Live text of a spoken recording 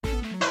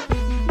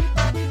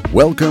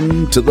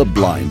Welcome to The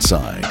Blind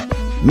Side.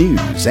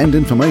 News and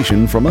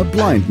information from a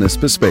blindness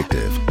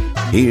perspective.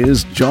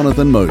 Here's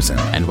Jonathan Mosen.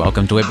 And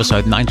welcome to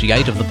episode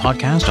 98 of the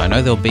podcast. I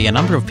know there'll be a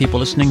number of people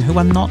listening who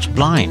are not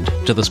blind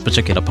to this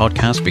particular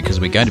podcast because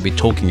we're going to be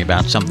talking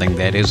about something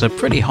that is a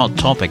pretty hot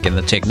topic in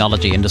the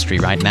technology industry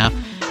right now,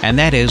 and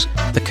that is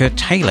the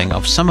curtailing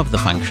of some of the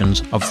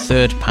functions of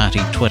third-party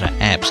Twitter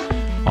apps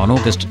on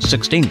August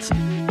 16th.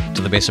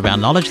 To the best of our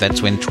knowledge,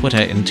 that's when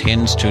Twitter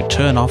intends to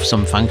turn off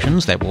some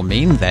functions that will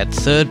mean that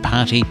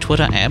third-party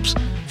Twitter apps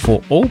for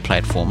all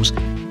platforms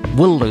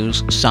will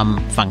lose some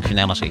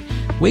functionality.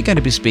 We're going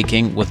to be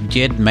speaking with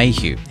Ged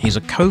Maheux. He's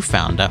a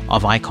co-founder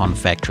of Icon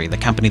Factory, the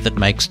company that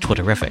makes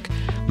Twitterrific.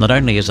 Not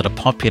only is it a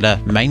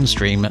popular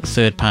mainstream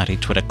third-party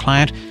Twitter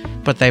client,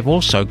 but they've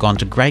also gone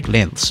to great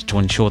lengths to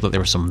ensure that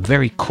there are some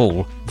very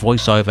cool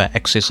voice-over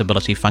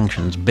accessibility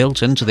functions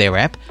built into their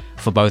app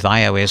for both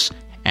iOS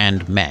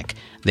and Mac.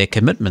 Their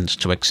commitment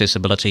to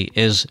accessibility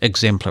is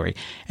exemplary,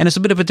 and it's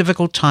a bit of a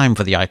difficult time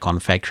for the Icon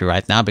Factory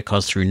right now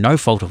because through no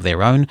fault of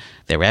their own,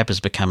 their app is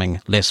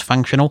becoming less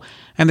functional,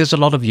 and there's a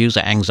lot of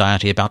user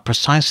anxiety about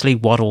precisely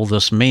what all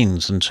this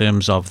means in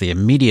terms of the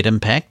immediate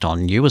impact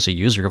on you as a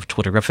user of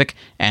Twitterrific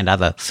and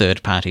other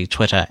third-party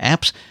Twitter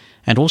apps,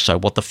 and also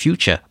what the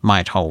future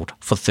might hold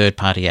for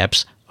third-party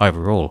apps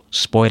overall.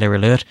 Spoiler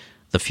alert,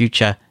 the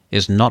future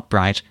is not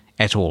bright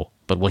at all,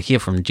 but we'll hear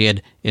from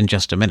Ged in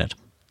just a minute.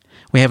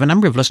 We have a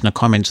number of listener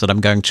comments that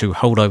I'm going to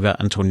hold over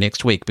until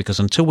next week because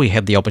until we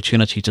had the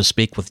opportunity to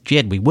speak with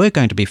Ged, we were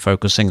going to be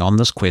focusing on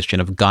this question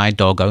of guide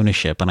dog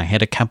ownership, and I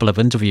had a couple of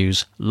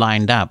interviews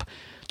lined up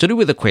to do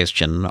with the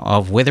question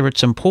of whether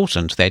it's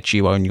important that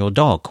you own your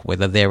dog,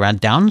 whether there are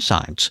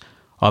downsides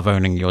of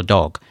owning your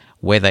dog,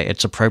 whether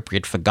it's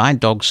appropriate for guide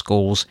dog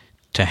schools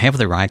to have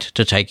the right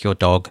to take your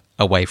dog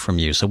away from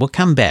you. So we'll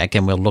come back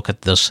and we'll look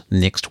at this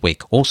next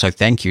week. Also,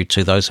 thank you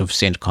to those who've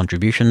sent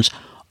contributions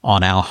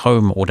on our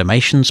home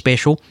automation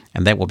special,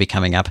 and that will be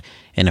coming up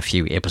in a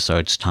few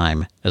episodes'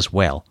 time as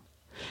well.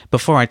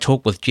 Before I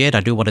talk with Ged, I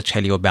do want to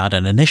tell you about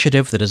an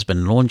initiative that has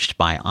been launched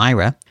by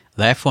Aira.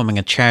 They're forming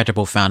a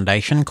charitable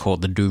foundation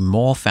called the Do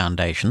More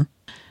Foundation,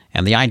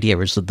 and the idea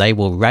is that they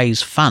will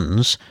raise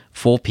funds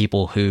for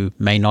people who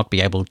may not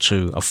be able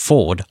to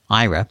afford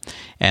Aira.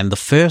 And the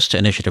first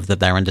initiative that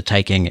they're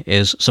undertaking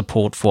is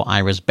support for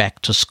Aira's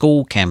Back to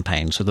School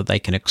campaign so that they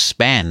can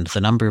expand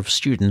the number of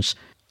students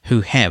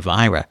who have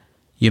Aira.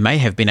 You may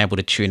have been able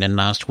to tune in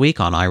last week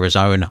on Aira's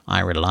own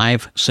Aira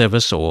Live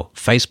service or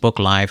Facebook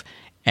Live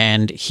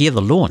and hear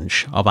the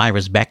launch of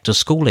Aira's Back to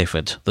School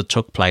effort that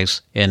took place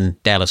in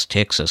Dallas,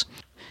 Texas.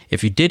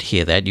 If you did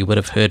hear that, you would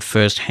have heard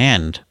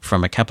firsthand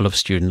from a couple of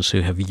students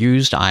who have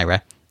used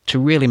Aira to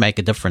really make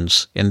a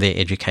difference in their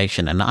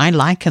education. And I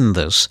liken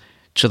this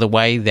to the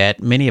way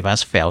that many of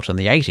us felt in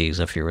the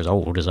 80s, if you're as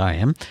old as I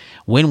am,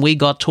 when we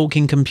got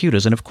talking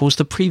computers. And of course,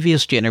 the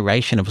previous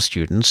generation of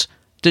students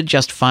did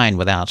just fine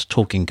without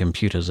talking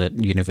computers at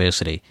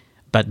university.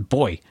 But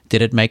boy,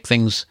 did it make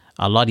things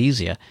a lot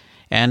easier.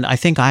 And I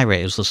think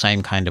Aira is the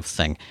same kind of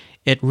thing.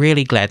 It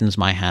really gladdens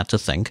my heart to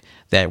think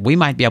that we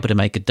might be able to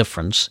make a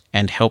difference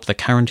and help the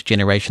current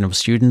generation of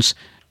students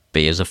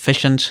be as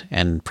efficient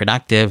and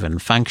productive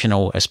and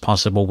functional as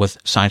possible with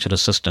sighted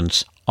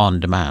assistance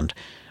on demand.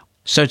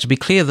 So to be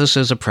clear, this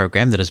is a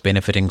program that is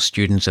benefiting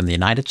students in the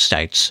United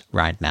States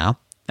right now.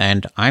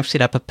 And I've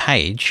set up a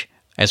page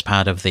as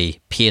part of the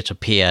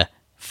peer-to-peer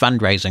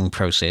fundraising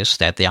process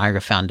that the Aira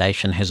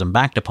Foundation has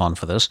embarked upon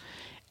for this,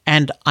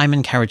 and I'm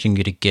encouraging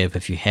you to give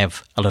if you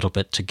have a little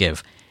bit to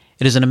give.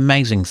 It is an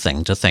amazing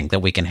thing to think that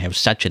we can have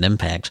such an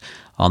impact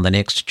on the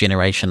next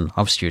generation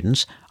of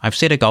students. I've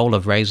set a goal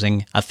of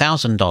raising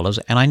 $1,000,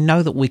 and I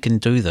know that we can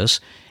do this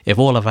if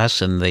all of us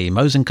in the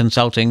Mosen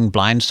Consulting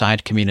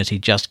Blindside community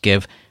just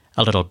give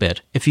a little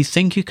bit. If you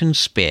think you can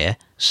spare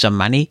some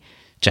money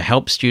to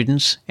help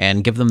students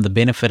and give them the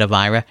benefit of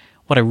Aira,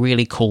 what a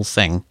really cool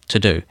thing to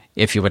do.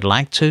 If you would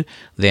like to,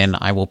 then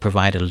I will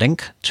provide a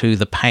link to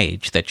the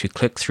page that you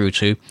click through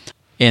to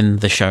in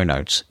the show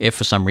notes. If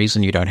for some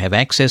reason you don't have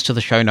access to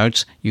the show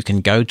notes, you can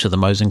go to the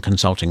Mosen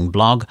Consulting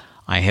blog.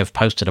 I have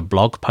posted a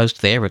blog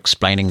post there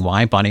explaining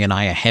why Bonnie and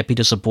I are happy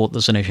to support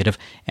this initiative,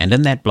 and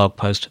in that blog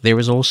post there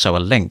is also a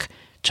link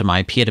to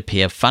my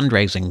peer-to-peer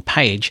fundraising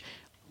page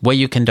where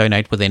you can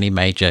donate with any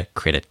major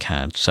credit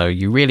card. So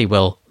you really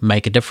will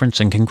make a difference,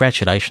 and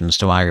congratulations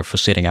to Aira for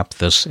setting up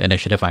this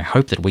initiative. I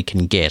hope that we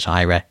can get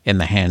Aira in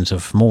the hands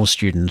of more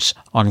students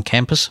on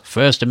campus.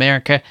 First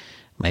America,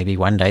 maybe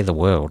one day the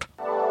world.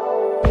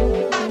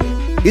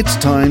 It's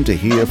time to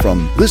hear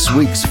from this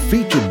week's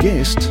featured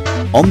guest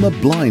on The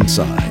Blind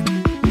Side.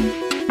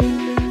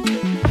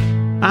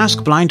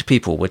 Ask blind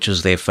people which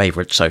is their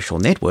favorite social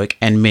network,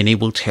 and many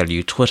will tell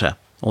you Twitter.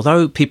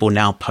 Although people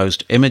now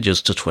post images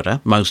to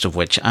Twitter, most of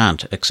which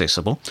aren't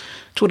accessible,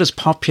 Twitter's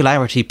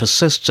popularity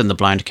persists in the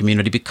blind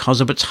community because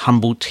of its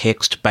humble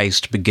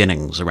text-based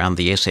beginnings around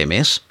the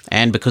SMS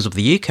and because of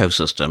the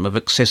ecosystem of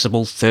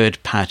accessible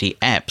third-party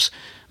apps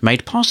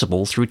made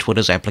possible through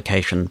Twitter's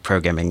application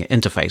programming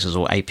interfaces,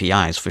 or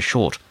APIs for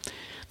short.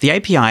 The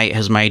API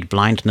has made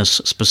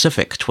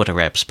blindness-specific Twitter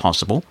apps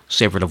possible,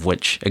 several of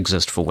which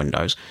exist for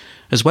Windows,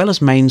 as well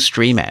as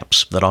mainstream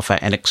apps that offer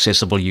an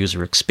accessible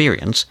user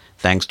experience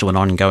thanks to an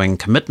ongoing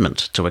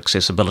commitment to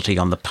accessibility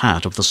on the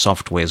part of the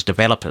software's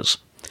developers.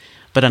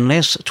 But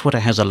unless Twitter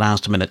has a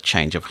last-minute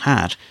change of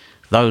heart,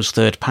 those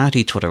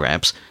third-party Twitter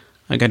apps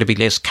are going to be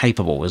less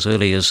capable as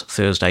early as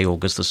Thursday,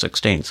 August the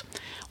 16th.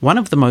 One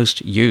of the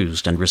most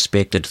used and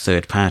respected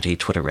third-party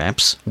Twitter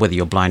apps, whether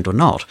you're blind or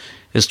not,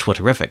 is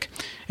Twitterrific.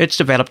 It's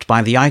developed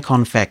by the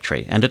Icon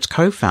Factory, and its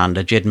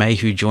co-founder, Ged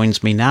Maheux,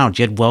 joins me now.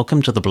 Ged,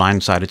 welcome to The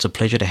Blind Side. It's a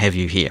pleasure to have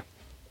you here.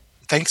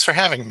 Thanks for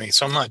having me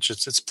so much.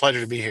 It's a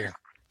pleasure to be here.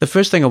 The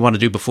first thing I want to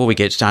do before we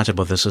get started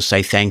with this is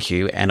say thank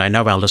you, and I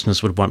know our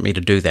listeners would want me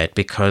to do that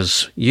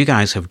because you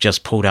guys have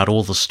just pulled out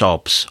all the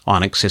stops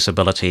on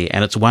accessibility,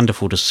 and it's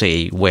wonderful to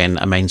see when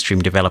a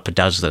mainstream developer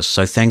does this.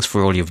 So thanks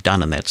for all you've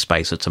done in that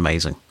space. It's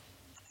amazing.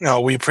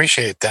 No, we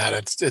appreciate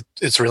that.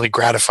 It's really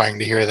gratifying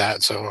to hear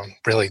that, so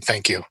really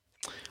thank you.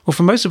 Well,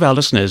 for most of our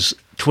listeners,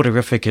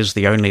 Twitterrific is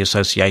the only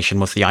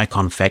association with the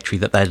Icon Factory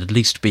that they'd at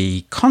least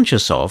be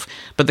conscious of,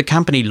 but the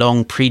company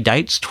long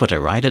predates Twitter,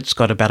 right? It's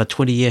got about a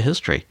 20-year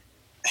history.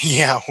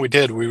 Yeah, we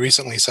did. We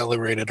recently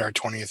celebrated our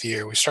 20th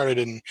year. We started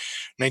in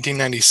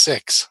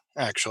 1996,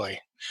 actually,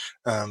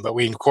 but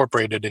we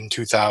incorporated in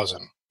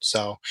 2000.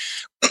 So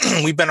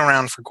we've been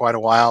around for quite a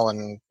while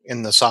and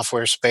in the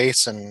software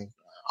space and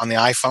on the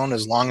iPhone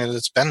as long as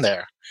it's been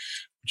there,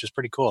 which is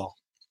pretty cool.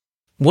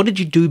 What did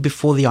you do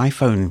before the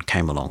iPhone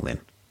came along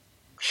then?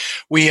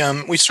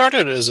 We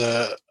started as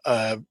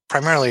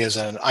primarily as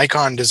an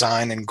icon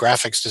design and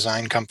graphics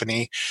design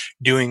company,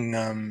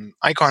 doing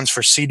icons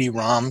for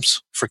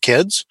CD-ROMs for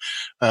kids.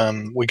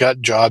 We got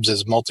jobs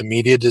as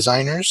multimedia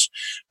designers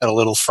at a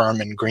little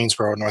firm in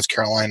Greensboro, North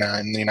Carolina,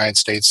 in the United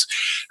States,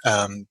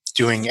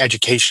 doing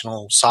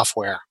educational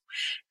software,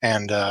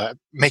 and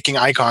making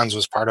icons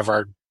was part of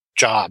our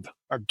job,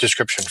 our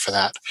description for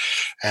that.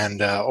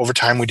 And over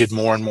time, we did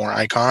more and more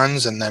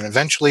icons, and then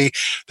eventually,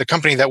 the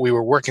company that we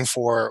were working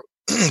for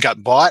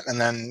got bought and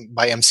then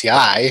by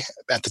MCI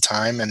at the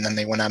time, and then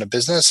they went out of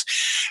business,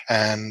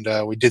 and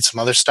we did some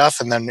other stuff.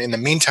 And then in the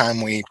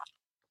meantime, we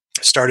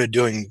started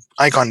doing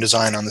icon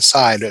design on the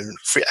side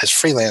as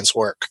freelance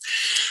work,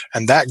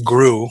 and that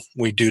grew.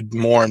 We did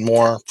more and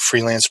more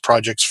freelance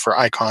projects for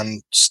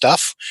icon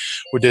stuff.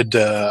 We did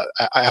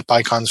app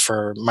icons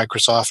for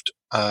Microsoft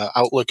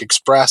Outlook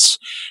Express.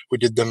 We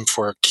did them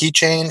for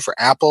Keychain for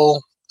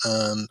Apple.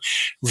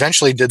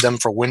 Eventually did them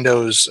for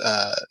Windows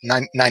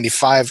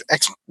 95,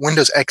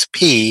 Windows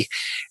XP,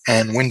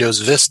 and Windows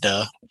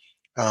Vista.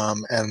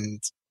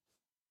 And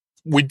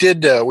we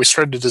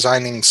started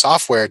designing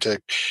software to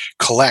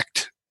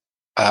collect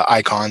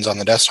icons on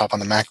the desktop, on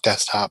the Mac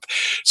desktop,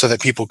 so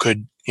that people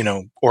could,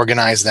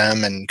 organize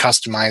them and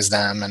customize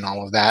them and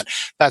all of that.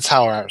 That's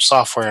how our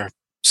software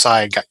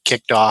side got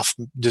kicked off,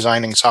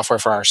 designing software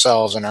for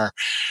ourselves and our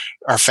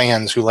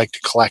fans who like to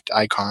collect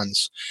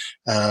icons.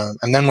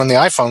 And then when the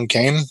iPhone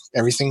came,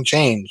 everything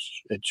changed.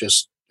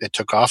 It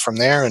took off from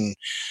there, and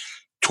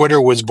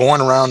Twitter was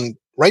born around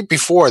right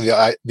before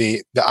the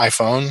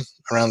iPhone,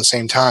 around the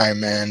same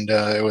time, and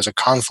it was a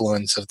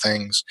confluence of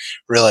things,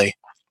 really.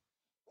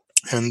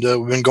 And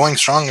we've been going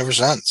strong ever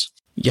since.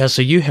 Yeah,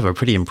 so you have a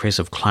pretty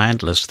impressive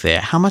client list there.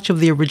 How much of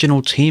the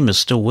original team is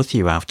still with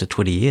you after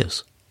 20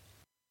 years?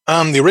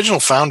 The original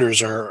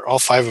founders all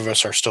 5 of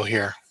us are still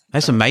here.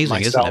 That's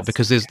amazing, isn't it?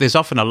 Because there's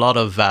often a lot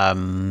of,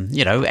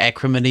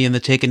 acrimony in the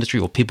tech industry,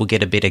 or people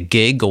get a better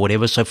gig or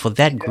whatever. So for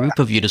that group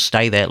of you to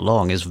stay that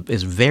long is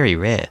very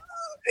rare.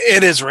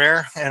 It is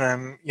rare,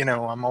 and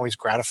I'm always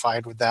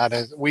gratified with that.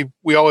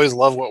 We always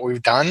love what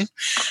we've done,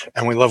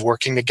 and we love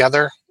working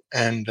together.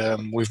 And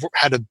we've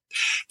had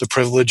the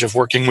privilege of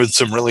working with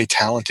some really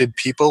talented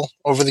people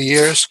over the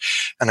years,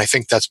 and I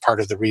think that's part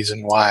of the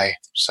reason why.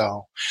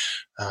 So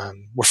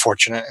we're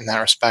fortunate in that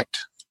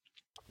respect.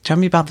 Tell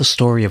me about the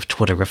story of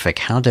Twitterrific.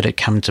 How did it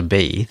come to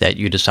be that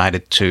you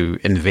decided to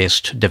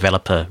invest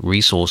developer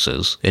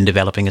resources in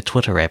developing a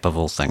Twitter app of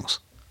all things?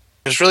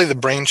 It's really the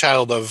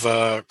brainchild of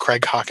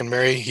Craig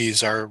Hockenberry.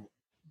 He's our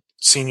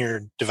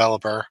senior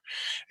developer,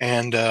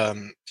 and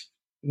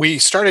we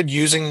started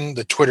using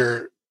the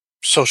Twitter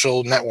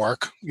social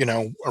network,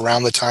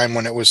 around the time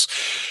when it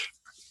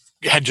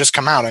had just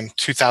come out in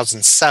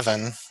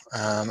 2007.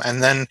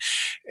 And then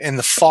in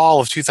the fall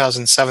of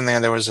 2007,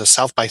 there was a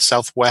South by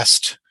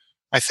Southwest,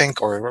 I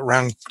think, or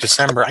around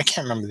December. I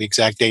can't remember the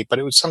exact date, but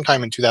it was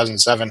sometime in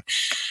 2007,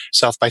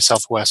 South by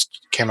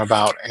Southwest came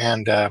about.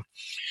 And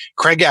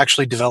Craig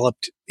actually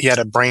he had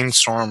a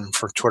brainstorm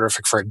for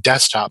Twitterrific for a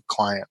desktop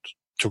client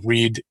to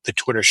read the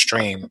Twitter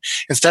stream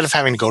instead of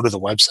having to go to the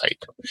website,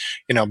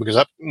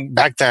 because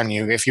back then,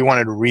 if you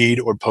wanted to read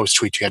or post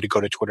tweets, you had to go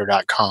to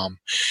twitter.com.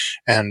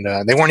 And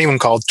they weren't even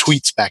called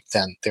tweets back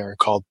then. They were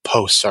called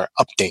posts or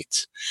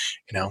updates,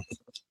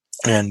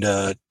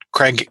 And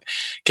Craig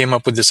came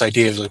up with this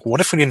idea of what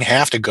if we didn't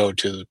have to go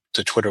to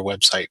the Twitter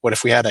website? What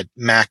if we had a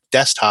Mac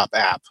desktop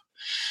app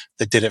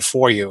that did it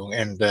for you?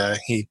 And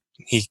he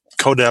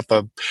coded up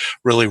a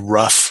really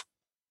rough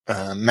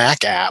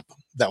Mac app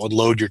that would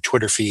load your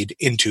Twitter feed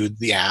into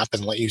the app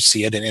and let you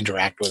see it and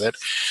interact with it.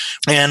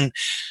 And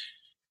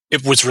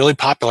it was really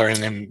popular.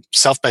 And then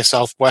South by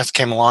Southwest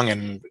came along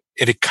and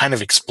it had kind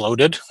of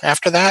exploded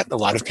after that. A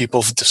lot of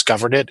people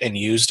discovered it and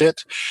used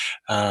it.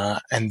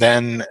 And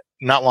then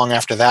not long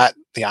after that,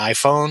 the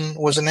iPhone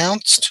was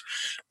announced.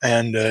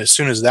 And as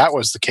soon as that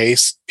was the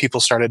case,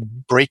 people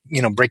started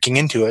breaking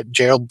into it,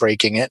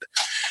 jailbreaking it.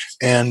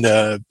 And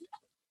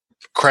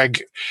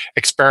Craig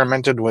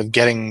experimented with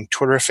getting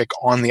Twitterific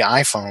on the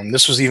iPhone.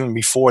 This was even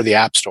before the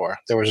App Store.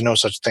 There was no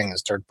such thing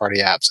as third-party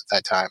apps at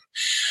that time.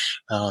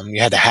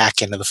 You had to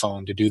hack into the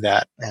phone to do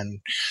that.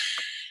 And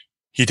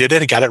he did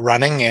it. He got it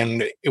running,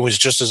 and it was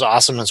just as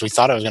awesome as we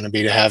thought it was going to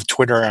be to have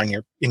Twitter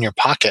in your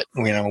pocket,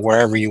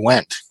 wherever you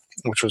went,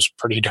 which was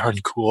pretty darn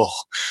cool.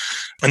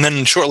 And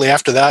then shortly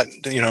after that,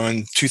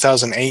 in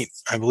 2008,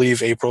 I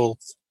believe April,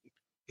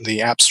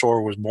 the App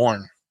Store was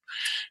born,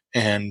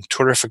 and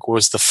Twitterific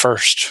was the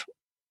first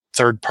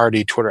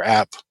third-party Twitter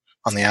app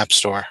on the App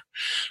Store.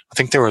 I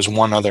think there was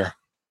one other,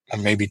 or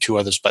maybe two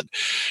others, but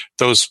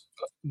those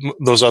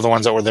other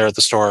ones that were there at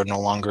the store are no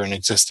longer in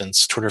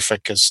existence.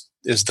 Twitterific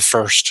is the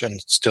first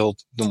and still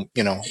the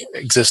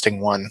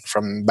existing one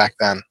from back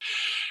then.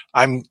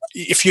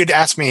 If you'd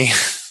asked me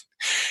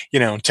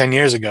 10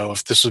 years ago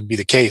if this would be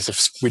the case,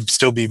 if we'd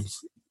still be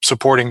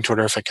supporting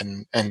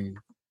Twitterific and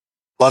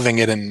loving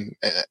it, and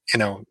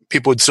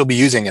people would still be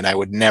using it, I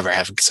would never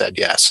have said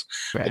yes.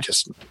 Right. I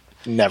just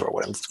never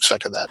would have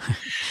expected that.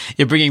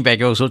 You're bringing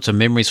back all sorts of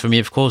memories for me.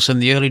 Of course, in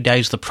the early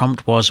days, the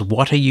prompt was,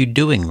 "What are you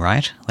doing?"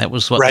 Right? That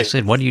was what they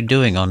said. What are you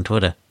doing on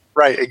Twitter?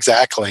 Right,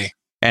 exactly.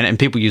 And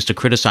people used to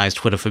criticize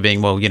Twitter for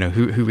being,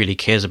 who really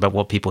cares about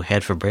what people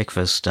had for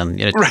breakfast?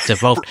 And it's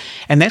evolved.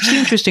 And that's the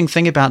interesting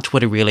thing about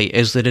Twitter, really,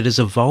 is that it has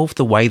evolved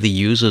the way the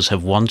users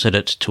have wanted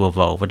it to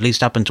evolve, at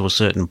least up until a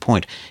certain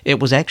point. It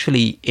was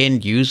actually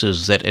end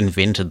users that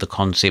invented the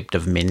concept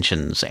of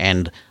mentions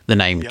and the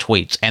name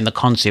tweets and the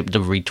concept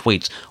of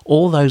retweets.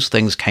 All those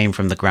things came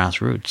from the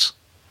grassroots.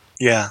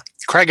 Yeah.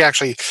 Craig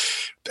actually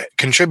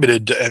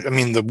contributed. I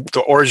mean,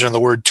 the origin of the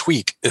word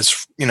tweet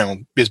is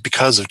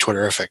because of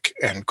Twitterific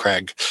and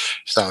Craig.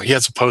 So he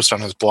has a post on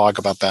his blog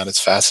about that.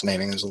 It's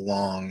fascinating. There's a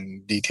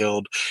long,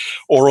 detailed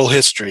oral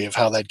history of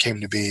how that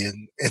came to be.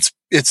 And it's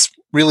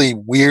really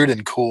weird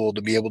and cool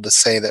to be able to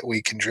say that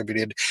we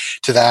contributed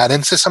to that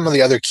and to some of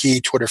the other key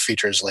Twitter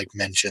features like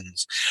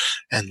mentions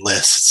and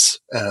lists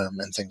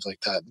and things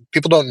like that.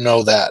 People don't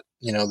know that.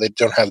 They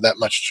don't have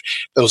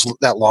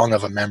that long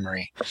of a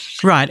memory.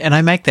 Right, and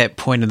I make that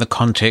point in the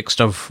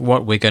context of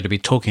what we're going to be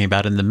talking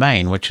about in the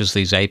main, which is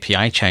these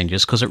API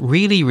changes, because it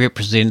really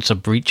represents a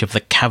breach of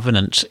the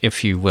covenant,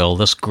 if you will,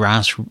 this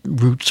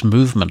grassroots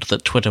movement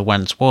that Twitter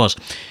once was.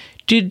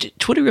 Did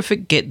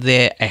Twitterific get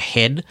there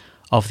ahead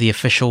of the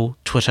official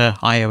Twitter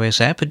iOS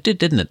app? It did,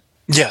 didn't it?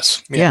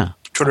 Yes. Yeah.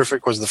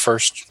 Twitterific was the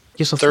first.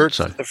 Yes, I thought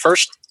so. The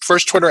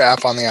first Twitter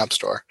app on the App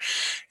Store.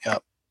 Yeah.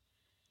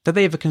 Did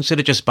they ever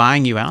consider just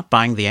buying the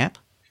app?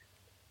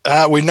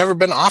 We've never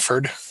been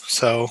offered,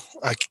 so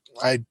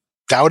I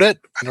doubt it.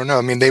 I don't know.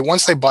 I mean,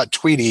 once they bought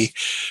Tweety,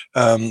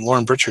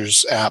 Lauren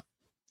Britcher's app,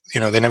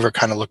 they never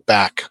kind of looked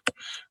back.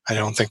 I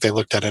don't think they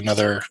looked at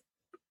another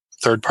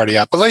third-party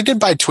app. But they did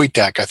buy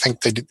TweetDeck. I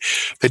think they did.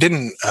 They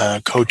didn't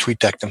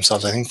co-TweetDeck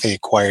themselves. I think they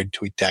acquired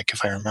TweetDeck,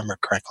 if I remember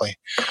correctly.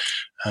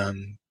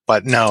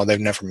 But no, they've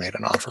never made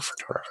an offer for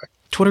Twitterific.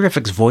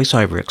 Twitterific's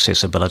voiceover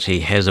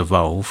accessibility has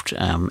evolved,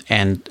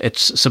 and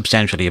it's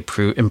substantially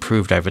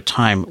improved over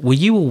time. Were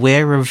you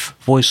aware of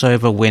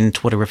voiceover when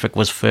Twitterific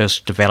was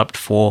first developed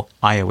for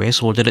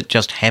iOS, or did it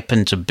just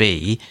happen to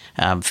be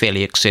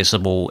fairly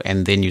accessible,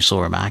 and then you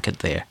saw a market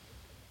there?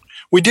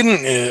 We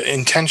didn't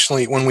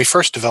intentionally, when we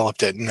first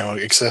developed it.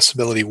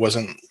 Accessibility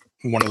wasn't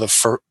one of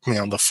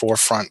the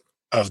forefront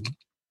of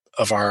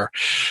our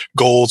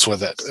goals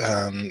with it.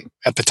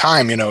 At the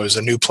time, it was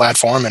a new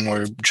platform and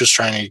we're just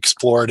trying to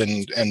explore it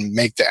and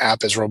make the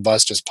app as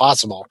robust as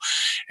possible.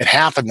 It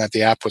happened that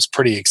the app was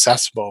pretty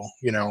accessible,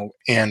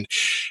 and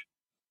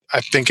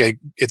I think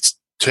it's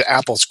to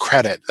Apple's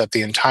credit that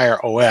the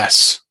entire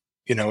OS,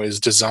 is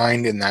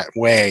designed in that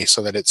way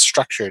so that it's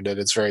structured, that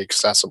it's very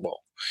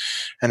accessible.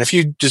 And if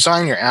you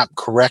design your app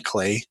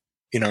correctly,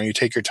 you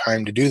take your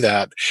time to do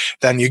that,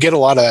 then you get a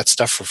lot of that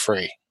stuff for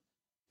free.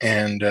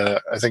 And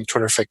I think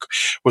Twitterific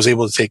was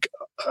able to take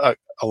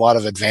a lot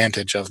of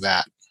advantage of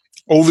that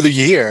over the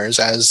years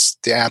as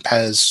the app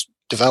has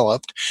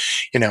developed,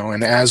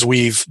 and as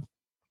we've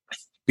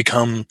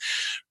become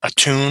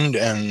attuned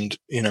and,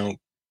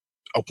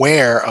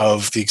 aware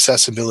of the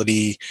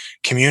accessibility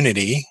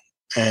community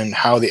and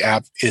how the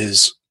app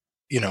is,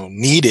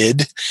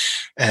 needed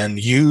and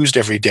used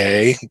every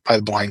day by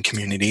the blind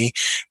community,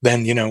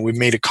 then, we've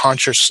made a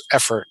conscious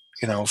effort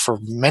for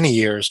many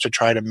years to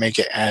try to make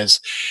it as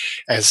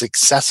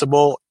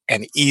accessible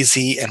and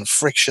easy and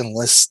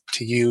frictionless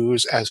to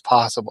use as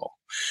possible.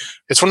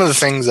 It's one of the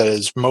things that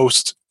is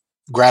most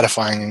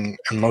gratifying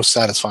and most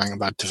satisfying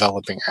about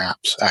developing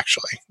apps,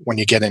 actually, when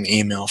you get an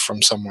email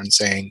from someone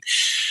saying,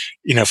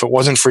 if it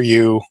wasn't for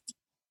you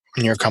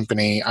and your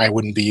company, I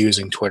wouldn't be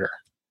using Twitter.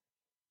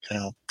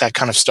 That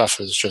kind of stuff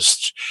is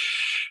just,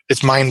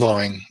 it's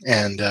mind-blowing,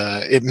 and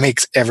it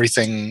makes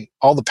everything,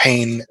 all the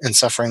pain and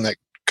suffering that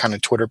kind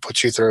of Twitter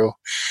puts you through,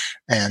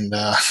 and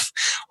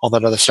all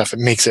that other stuff, it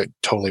makes it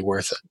totally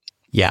worth it.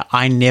 Yeah,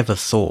 I never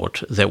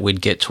thought that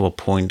we'd get to a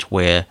point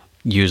where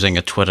using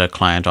a Twitter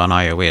client on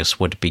iOS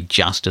would be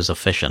just as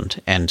efficient,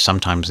 and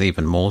sometimes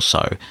even more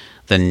so,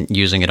 than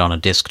using it on a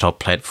desktop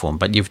platform.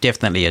 But you've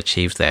definitely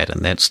achieved that,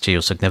 and that's to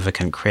your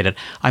significant credit.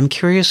 I'm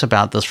curious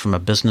about this from a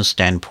business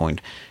standpoint.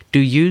 Do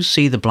you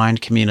see the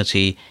blind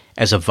community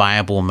as a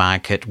viable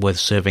market worth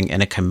serving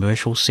in a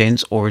commercial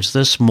sense, or is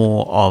this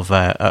more of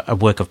a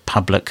work of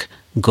public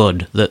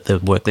good,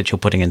 the work that you're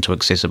putting into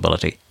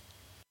accessibility?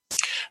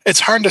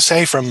 It's hard to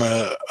say from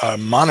a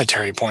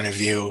monetary point of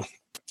view,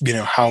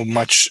 how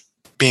much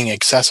being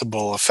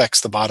accessible affects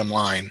the bottom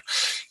line.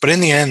 But in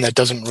the end, that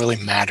doesn't really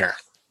matter.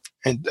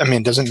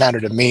 It doesn't matter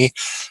to me,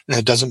 and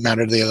it doesn't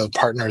matter to the other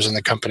partners in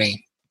the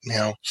company.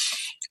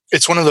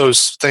 It's one of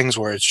those things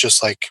where it's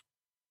just like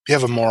you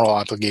have a moral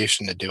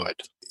obligation to do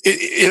it.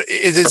 It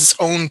is its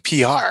own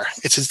PR.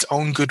 It's its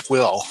own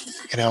goodwill.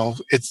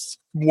 It's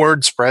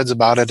word spreads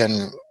about it,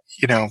 and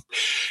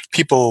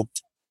people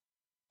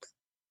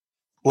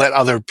let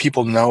other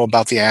people know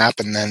about the app,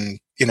 and then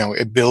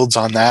it builds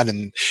on that,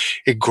 and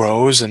it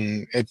grows,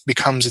 and it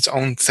becomes its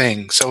own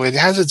thing. So it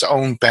has its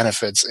own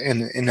benefits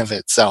in of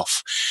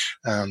itself.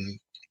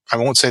 I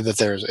won't say that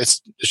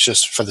it's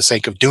just for the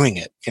sake of doing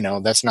it.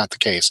 That's not the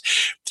case.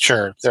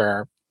 Sure, there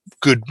are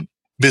good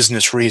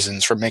business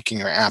reasons for making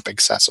your app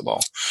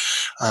accessible,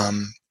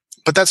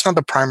 but that's not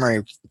the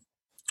primary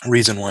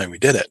reason why we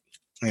did it.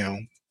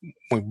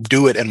 We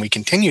do it, and we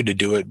continue to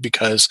do it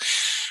because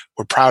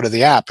we're proud of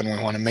the app, and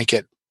we want to make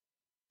it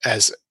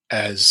as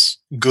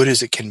good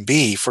as it can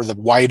be for the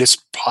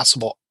widest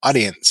possible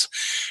audience.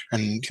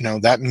 And,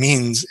 that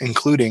means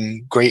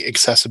including great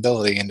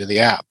accessibility into the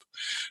app.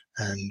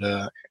 And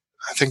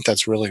I think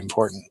that's really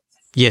important.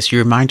 Yes, you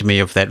remind me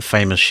of that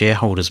famous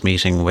shareholders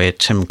meeting where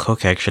Tim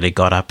Cook actually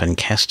got up and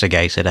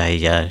castigated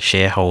a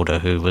shareholder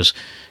who was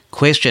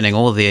questioning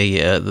all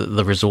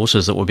the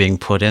resources that were being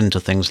put into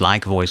things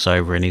like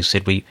voiceover, and he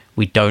said we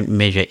don't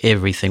measure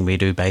everything we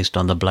do based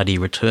on the bloody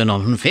return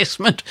on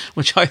investment,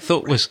 which I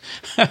thought was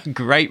a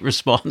great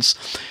response.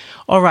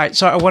 All right,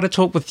 so I want to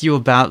talk with you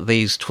about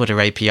these Twitter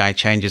API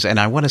changes, and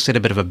I want to set a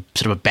bit of a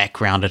sort of a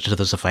background into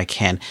this if I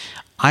can.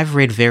 I've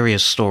read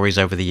various stories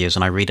over the years,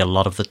 and I read a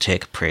lot of the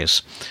tech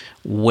press,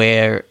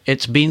 where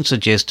it's been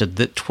suggested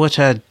that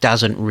Twitter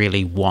doesn't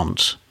really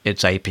want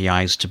its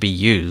APIs to be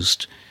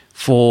used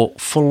for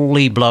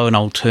fully blown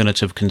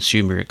alternative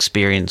consumer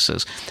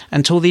experiences.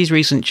 Until these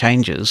recent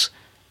changes,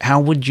 how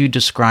would you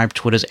describe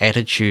Twitter's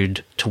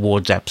attitude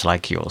towards apps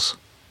like yours?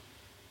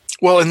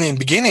 Well, in the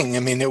beginning,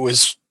 it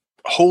was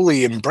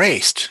wholly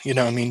embraced.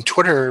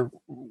 Twitter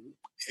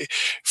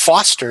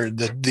fostered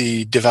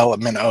the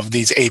development of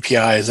these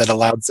APIs that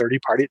allowed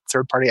third-party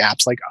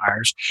apps like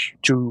ours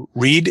to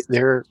read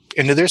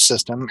into their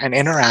system and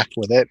interact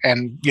with it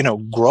and,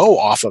 grow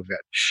off of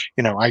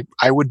it.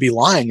 I would be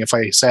lying if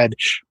I said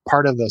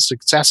part of the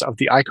success of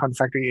the Icon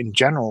Factory in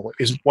general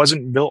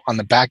wasn't built on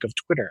the back of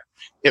Twitter.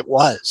 It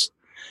was.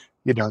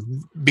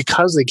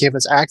 Because they gave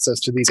us access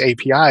to these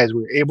APIs,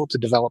 we were able to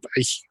develop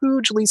a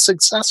hugely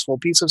successful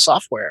piece of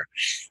software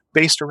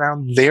based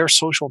around their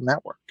social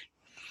network.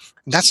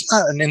 That's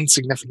not an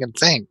insignificant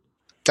thing.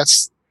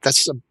 That's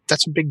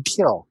a big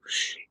deal,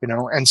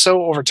 And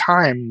so over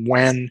time,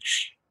 when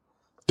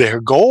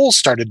their goals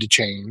started to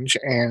change,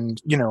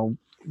 and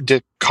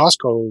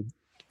Costco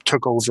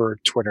took over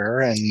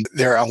Twitter, and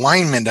their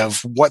alignment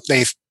of what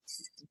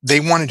they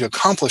wanted to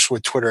accomplish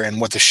with Twitter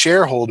and what the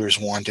shareholders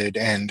wanted,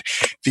 and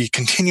the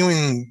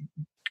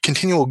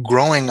continual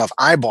growing of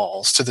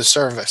eyeballs to the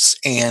service,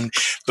 and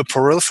the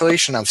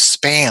proliferation of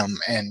spam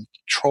and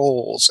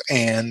trolls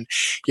and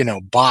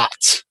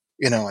bots,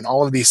 and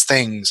all of these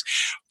things.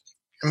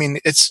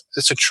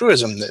 It's a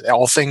truism that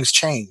all things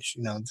change.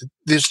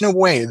 There's no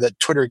way that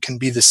Twitter can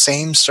be the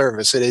same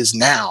service it is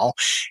now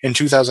in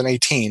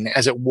 2018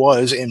 as it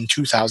was in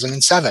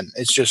 2007.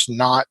 It's just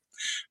not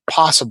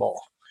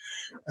possible.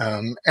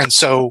 And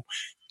so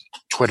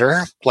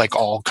Twitter, like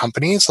all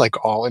companies,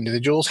 like all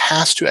individuals,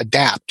 has to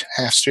adapt,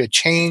 has to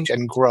change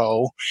and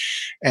grow.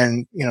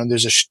 And,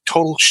 there's a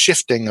total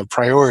shifting of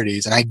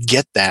priorities. And I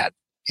get that.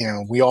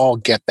 We all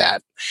get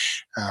that.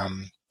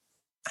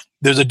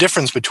 There's a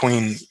difference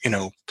between,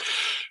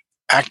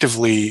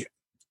 actively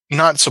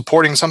not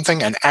supporting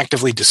something and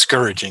actively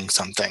discouraging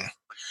something.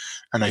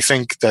 And I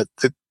think that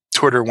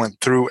Twitter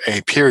went through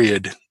a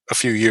period a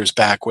few years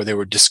back where they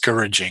were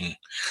discouraging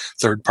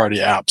third-party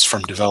apps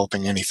from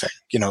developing anything.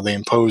 They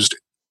imposed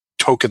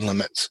token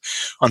limits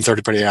on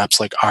third-party apps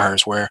like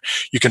ours, where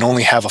you can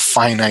only have a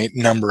finite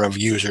number of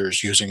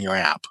users using your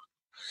app.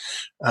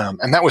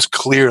 And that was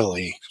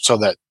clearly so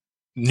that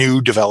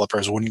new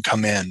developers wouldn't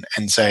come in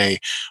and say,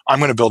 I'm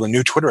going to build a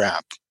new Twitter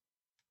app.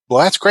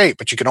 Well, that's great,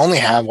 but you can only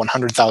have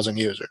 100,000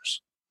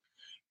 users.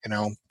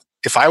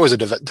 If I was a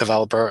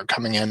developer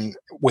coming in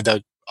with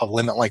a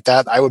limit like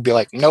that, I would be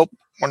like, nope,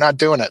 we're not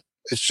doing it.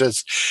 It's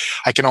just,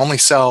 I can only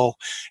sell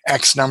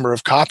X number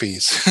of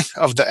copies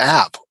of the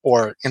app,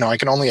 or, I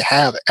can only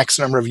have X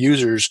number of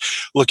users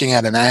looking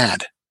at an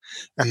ad,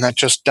 and that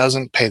just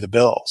doesn't pay the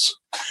bills.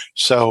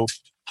 So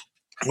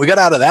we got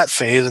out of that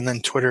phase, and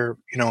then Twitter,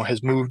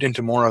 has moved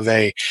into more of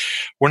a,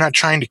 we're not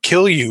trying to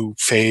kill you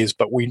phase,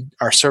 but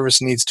our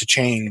service needs to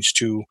change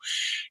to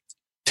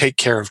take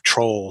care of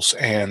trolls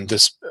and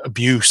this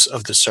abuse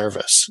of the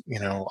service.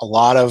 A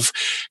lot of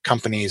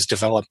companies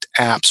developed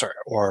apps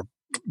or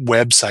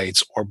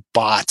websites or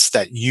bots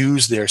that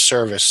use their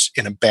service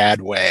in a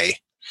bad way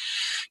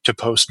to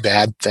post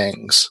bad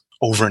things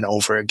over and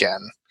over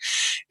again.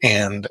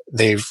 And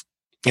they're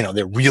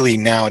really,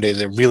 nowadays,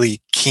 they're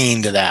really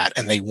keen to that,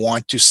 and they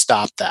want to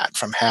stop that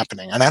from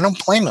happening. And I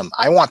don't blame them.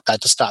 I want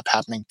that to stop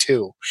happening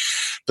too.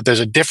 But there's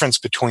a difference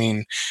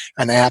between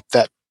an app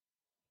that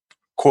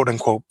quote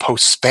unquote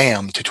post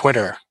spam to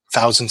Twitter,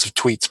 thousands of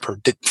tweets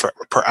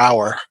per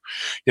hour,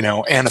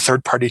 and a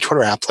third party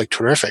Twitter app like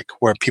Twitterrific,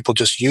 where people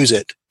just use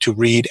it to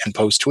read and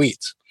post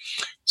tweets.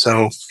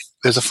 So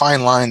there's a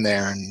fine line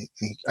there. And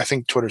I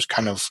think Twitter's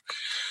kind of,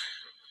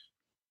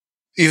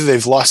 either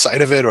they've lost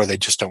sight of it or they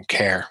just don't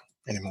care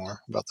anymore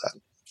about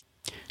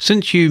that.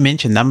 Since you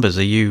mentioned numbers,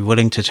 are you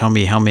willing to tell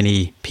me how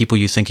many people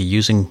you think are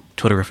using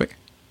Twitterrific?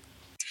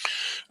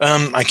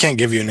 I can't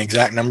give you an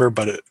exact number,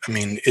 but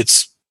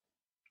it's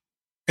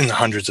in the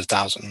hundreds of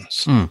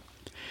thousands.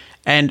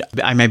 And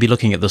I may be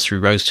looking at this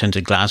through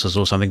rose-tinted glasses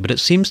or something, but it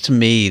seems to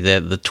me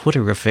that the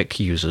Twitterrific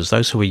users,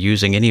 those who are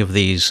using any of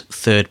these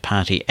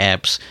third-party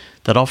apps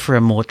that offer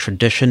a more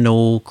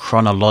traditional,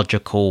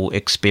 chronological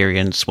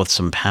experience with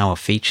some power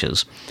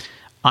features,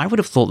 I would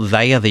have thought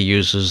they are the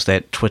users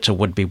that Twitter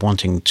would be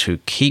wanting to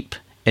keep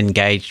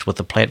engaged with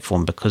the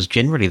platform, because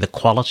generally the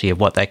quality of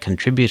what they're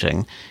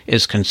contributing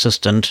is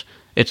consistent,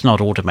 it's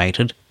not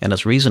automated, and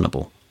it's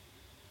reasonable.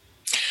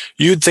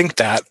 You'd think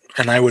that,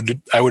 and I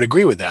would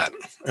agree with that.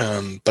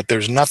 But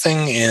there's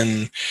nothing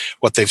in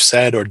what they've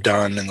said or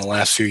done in the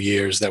last few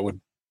years that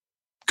would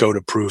go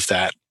to prove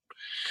that.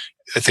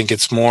 I think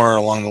it's more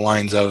along the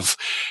lines of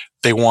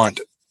they want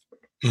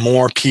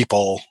more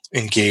people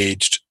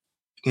engaged,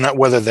 not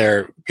whether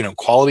they're,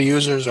 quality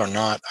users or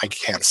not, I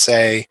can't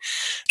say.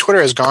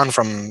 Twitter has gone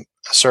from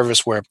a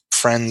service where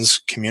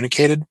friends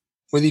communicated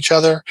with each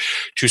other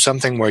to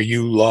something where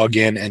you log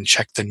in and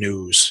check the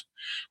news,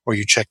 or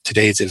you check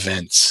today's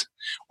events,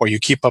 or you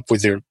keep up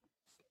with the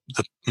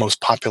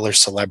most popular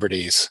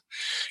celebrities.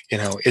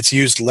 It's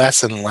used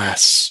less and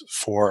less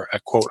for a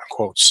quote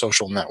unquote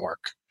social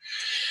network.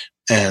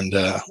 And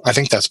I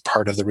think that's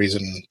part of the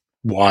reason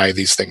why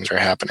these things are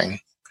happening.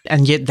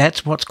 And yet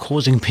that's what's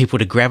causing people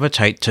to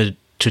gravitate to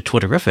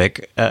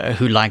Twitterrific,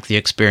 who like the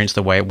experience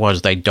the way it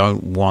was. They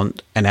don't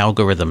want an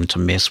algorithm to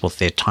mess with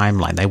their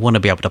timeline. They want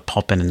to be able to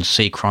pop in and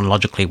see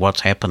chronologically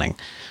what's happening.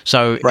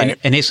 So right.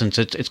 in essence,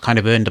 it's kind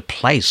of earned a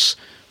place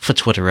for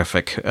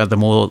Twitterrific, the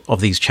more of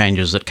these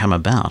changes that come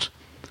about.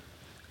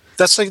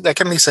 That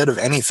can be said of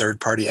any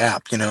third-party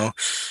app.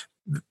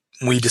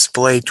 We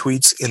display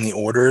tweets in the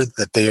order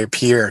that they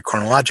appear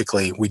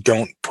chronologically. We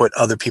don't put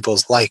other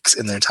people's likes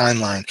in their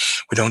timeline.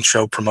 We don't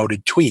show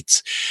promoted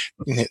tweets.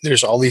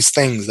 There's all these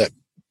things that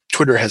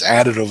Twitter has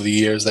added over the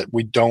years that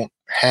we don't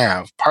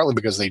have, partly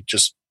because they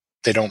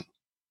don't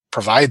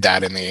provide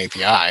that in the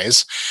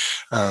APIs.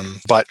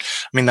 But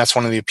that's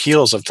one of the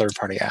appeals of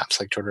third-party apps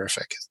like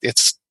Twitterrific.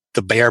 It's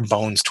the bare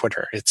bones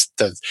Twitter. It's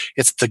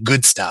the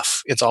good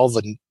stuff. It's all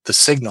the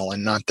signal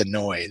and not the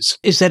noise.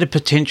 Is that a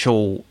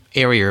potential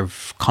area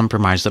of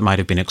compromise that might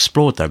have been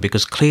explored, though?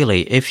 Because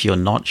clearly, if you're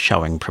not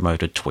showing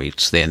promoted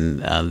tweets, then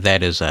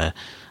that is a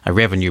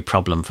revenue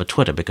problem for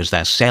Twitter, because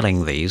they're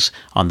selling these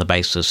on the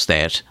basis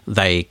that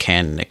they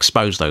can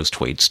expose those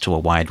tweets to a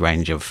wide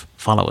range of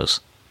followers.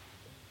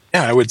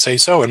 Yeah, I would say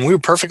so. And we were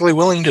perfectly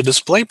willing to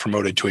display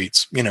promoted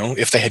tweets,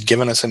 if they had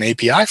given us an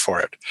API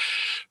for it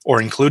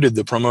or included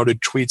the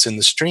promoted tweets in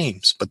the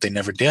streams, but they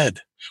never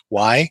did.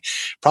 Why?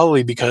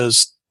 Probably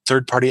because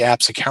third-party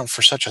apps account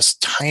for such a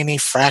tiny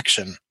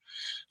fraction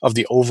of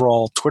the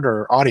overall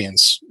Twitter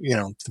audience,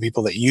 the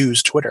people that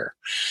use Twitter.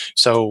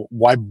 So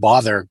why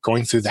bother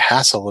going through the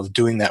hassle of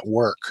doing that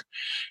work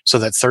so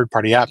that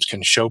third-party apps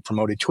can show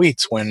promoted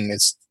tweets when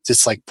it's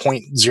just like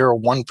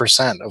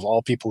 0.01% of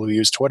all people who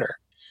use Twitter?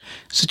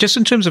 So just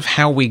in terms of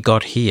how we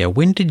got here,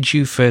 when did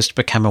you first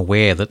become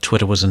aware that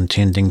Twitter was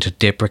intending to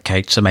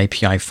deprecate some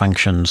API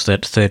functions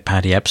that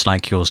third-party apps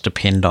like yours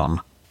depend on?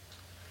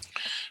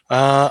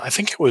 I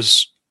think it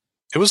was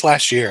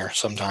last year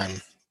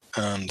sometime.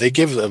 They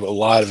give a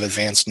lot of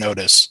advance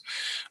notice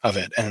of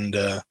it. And,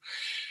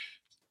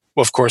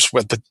 of course,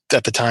 at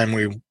the time,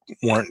 we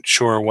weren't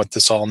sure what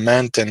this all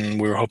meant,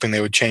 and we were hoping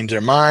they would change their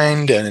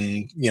mind.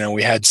 And,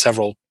 we had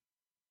several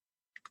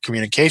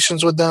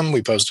communications with them.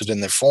 We posted in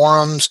their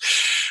forums.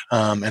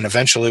 And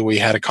eventually we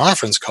had a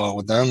conference call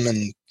with them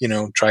and,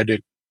 tried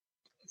to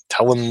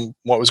tell them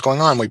what was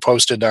going on. We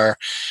posted our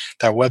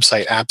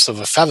website,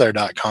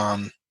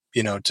 appsofafeather.com,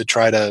 to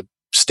try to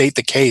state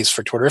the case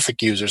for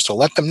Twitterrific users to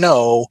let them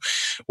know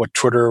what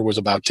Twitter was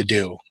about to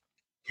do,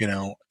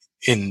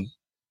 in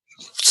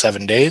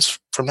 7 days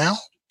from now,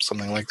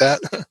 something like that.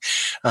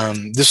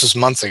 This was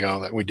months ago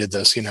that we did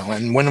this,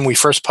 and when we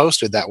first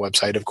posted that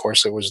website, of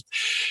course, it was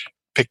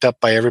picked up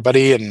by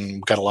everybody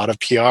and got a lot of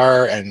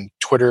PR, and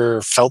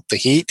Twitter felt the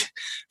heat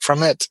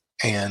from it,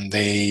 and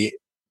they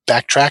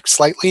backtracked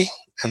slightly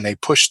and they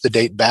pushed the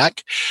date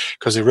back,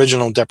 because the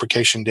original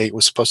deprecation date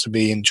was supposed to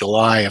be in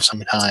July of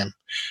some time,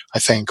 I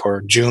think,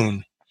 or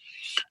June.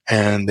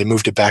 And they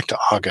moved it back to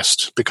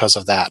August because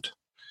of that.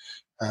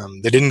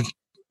 They didn't,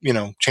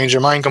 change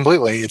their mind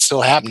completely. It's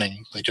still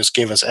happening. They just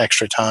gave us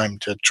extra time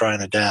to try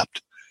and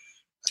adapt.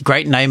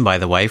 Great name, by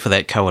the way, for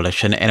that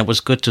coalition, and it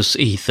was good to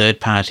see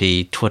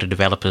third-party Twitter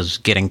developers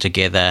getting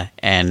together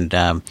and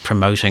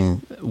promoting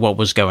what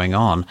was going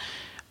on.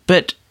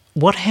 But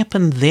what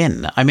happened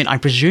then? I mean, I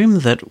presume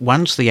that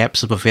once the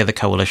Apps of a Feather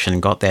Coalition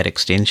got that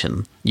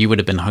extension, you would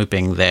have been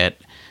hoping that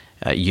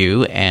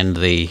you and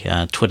the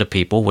Twitter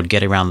people would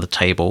get around the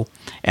table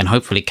and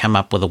hopefully come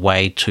up with a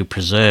way to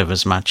preserve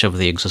as much of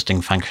the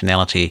existing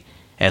functionality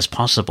as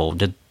possible.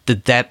 Did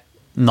that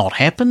not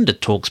happen?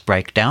 Did talks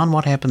break down?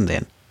 What happened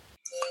then?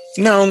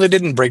 No, they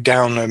didn't break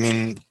down. I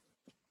mean,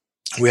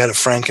 we had a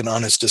frank and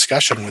honest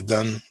discussion with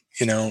them,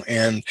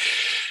 and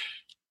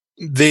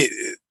they,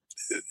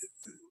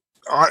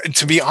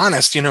 to be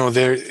honest,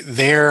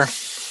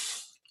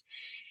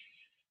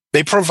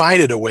 they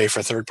provided a way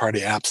for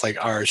third-party apps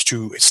like ours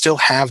to still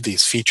have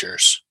these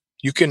features.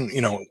 You can,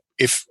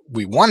 if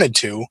we wanted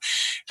to,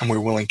 and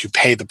we're willing to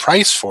pay the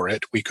price for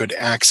it, we could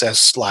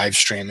access live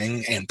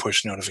streaming and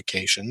push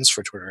notifications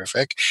for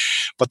Twitterrific.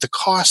 But the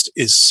cost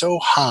is so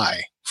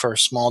high for a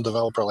small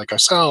developer like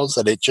ourselves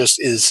that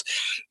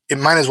it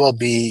might as well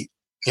be,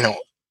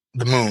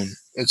 the moon.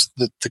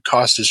 The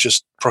cost is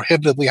just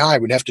prohibitively high.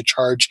 We'd have to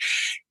charge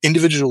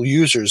individual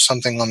users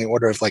something on the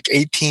order of like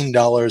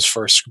 $18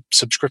 for a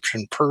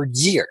subscription per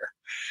year,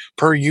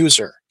 per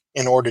user,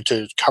 in order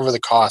to cover the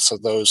costs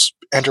of those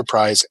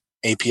enterprise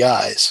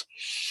APIs.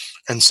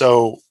 And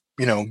so,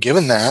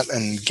 given that,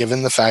 and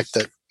given the fact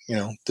that,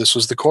 this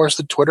was the course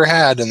that Twitter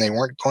had and they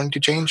weren't going to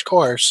change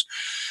course,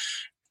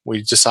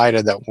 we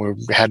decided that we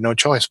had no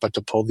choice but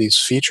to pull these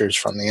features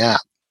from the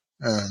app.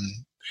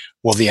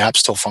 Will the app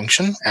still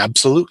function?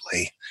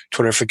 Absolutely.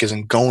 Twitterrific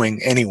isn't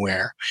going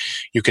anywhere.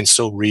 You can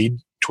still read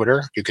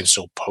Twitter. You can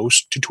still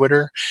post to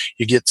Twitter.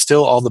 You get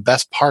still all the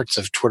best parts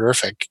of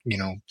Twitterrific,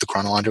 the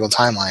chronological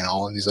timeline,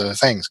 all of these other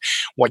things.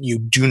 What you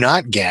do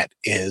not get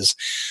is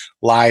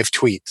live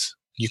tweets.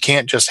 You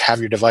can't just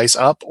have your device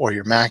up or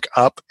your Mac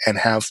up and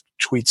have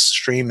tweets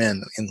stream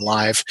in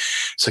live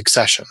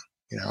succession.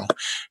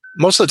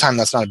 Most of the time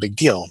that's not a big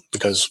deal,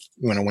 because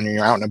when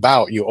you're out and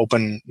about, you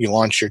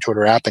launch your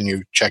Twitter app and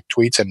you check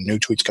tweets, and new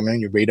tweets come in,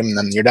 you read them, and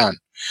then you're done.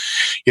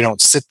 You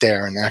don't sit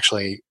there and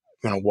actually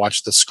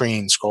watch the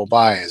screen scroll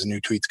by as new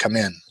tweets come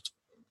in,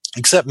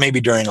 except maybe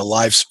during a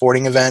live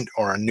sporting event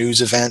or a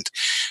news event,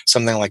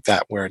 something like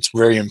that, where it's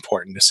very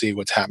important to see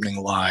what's happening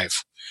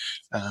live.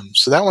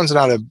 So that one's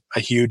not a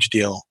huge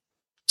deal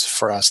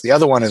for us. The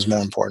other one is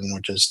more important,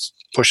 which is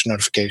push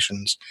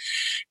notifications.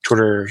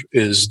 Twitter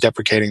is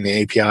deprecating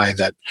the API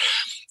that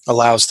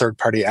allows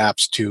third-party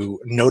apps to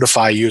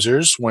notify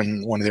users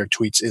when one of their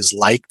tweets is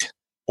liked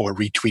or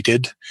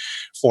retweeted,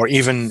 or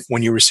even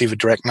when you receive a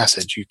direct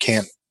message. You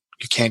can't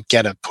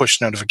get a push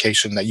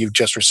notification that you've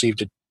just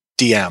received a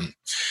DM.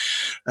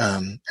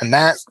 And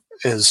that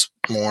is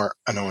more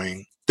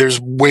annoying. There's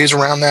ways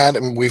around that,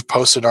 and we've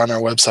posted on our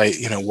website,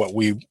 what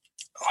we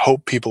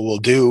hope people will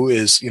do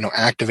is,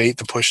 activate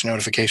the push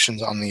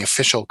notifications on the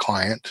official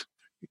client.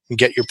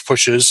 Get your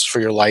pushes for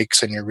your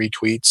likes and your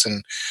retweets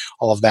and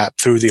all of that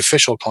through the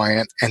official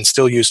client, and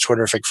still use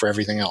Twitterrific for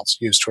everything else.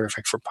 Use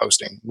Twitterrific for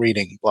posting,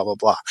 reading, blah, blah,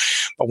 blah.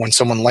 But when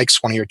someone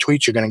likes one of your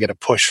tweets, you're going to get a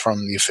push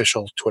from the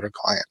official Twitter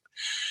client.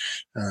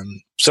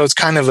 So it's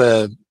kind of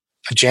a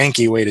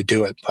janky way to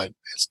do it, but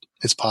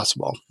it's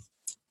possible.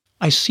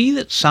 I see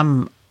that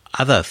some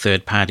other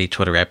third-party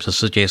Twitter apps are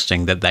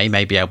suggesting that they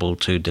may be able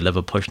to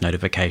deliver push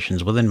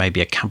notifications within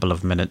maybe a couple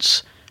of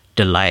minutes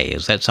delay.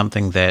 Is that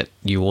something that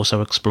you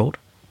also explored?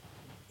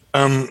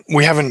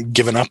 We haven't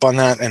given up on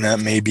that, and that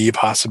may be a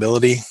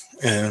possibility.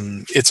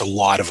 It's a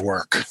lot of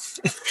work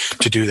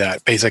to do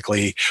that.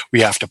 Basically,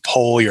 we have to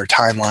poll your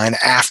timeline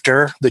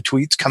after the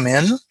tweets come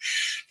in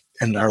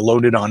and are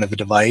loaded onto the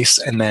device,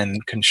 and then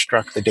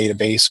construct the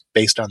database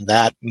based on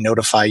that,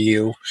 notify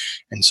you,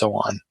 and so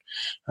on.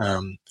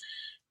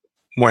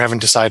 We haven't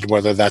decided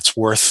whether that's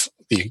worth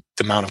the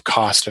amount of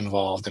cost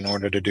involved in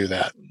order to do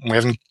that. We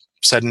haven't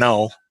said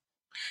no,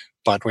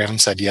 but we haven't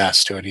said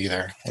yes to it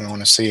either. We want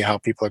to see how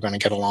people are going to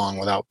get along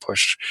without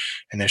push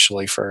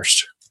initially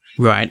first.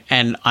 Right.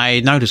 And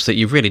I noticed that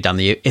you've really done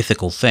the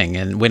ethical thing.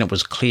 And when it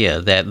was clear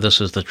that this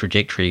is the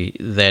trajectory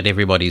that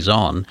everybody's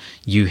on,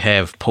 you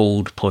have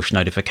pulled push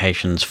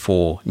notifications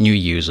for new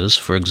users.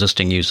 For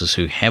existing users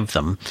who have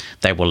them,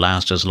 they will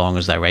last as long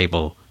as they're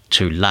able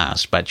to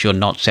last. But you're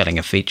not selling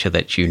a feature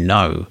that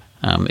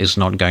is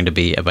not going to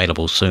be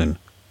available soon.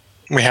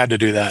 We had to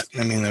do that.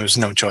 I mean, there was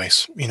no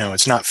choice.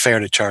 It's not fair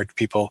to charge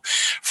people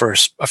for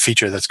a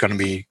feature that's going to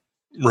be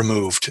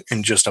removed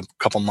in just a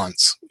couple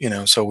months.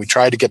 So we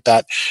tried to get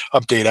that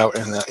update out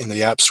in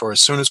the App Store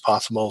as soon as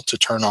possible to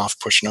turn off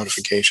push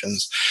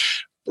notifications.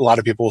 A lot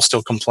of people will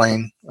still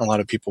complain. A lot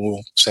of people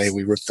will say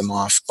we ripped them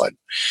off, but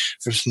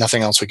there's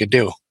nothing else we could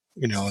do.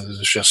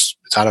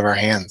 It's out of our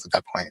hands at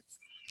that point.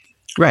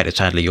 Right. It's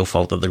hardly your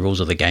fault that the rules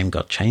of the game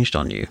got changed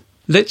on you.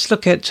 Let's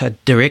look at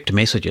direct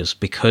messages,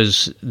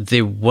 because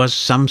there was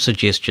some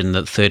suggestion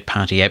that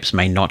third-party apps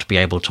may not be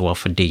able to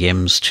offer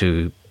DMs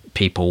to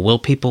people. Will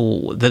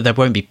people, they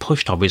won't be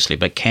pushed, obviously,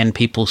 but can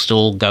people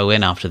still go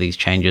in after these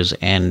changes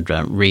and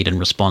read and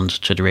respond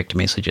to direct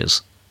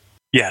messages?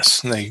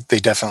 Yes, they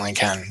definitely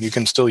can. You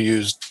can still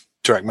use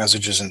direct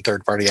messages in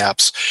third-party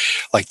apps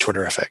like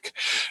Twitterific.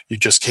 You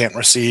just can't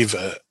receive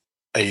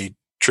a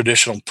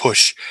traditional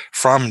push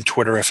from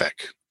Twitterific.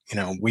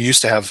 We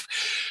used to have,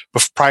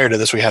 prior to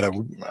this, we had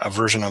a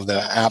version of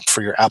the app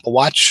for your Apple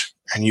Watch,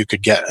 and you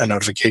could get a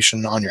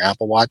notification on your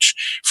Apple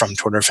Watch from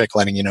Twitterific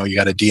letting you know you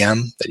got a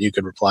DM that you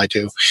could reply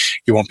to.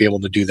 You won't be able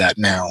to do that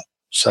now.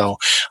 So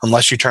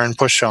unless you turn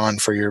push on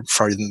for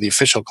the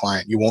official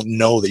client, you won't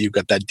know that you've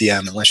got that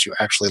DM unless you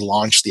actually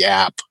launch the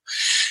app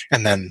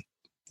and then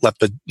let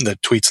the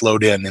tweets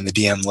load in and the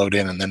DM load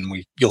in, and then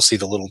you'll see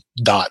the little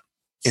dot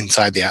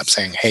inside the app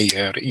saying, hey,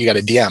 you got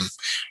a DM.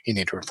 You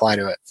need to reply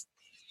to it.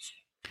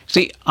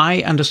 See,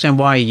 I understand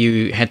why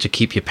you had to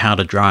keep your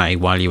powder dry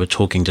while you were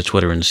talking to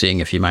Twitter and seeing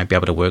if you might be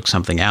able to work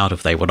something out,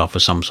 if they would offer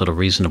some sort of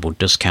reasonable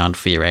discount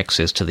for your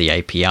access to the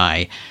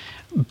API.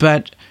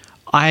 But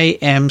I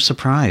am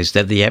surprised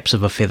that the Apps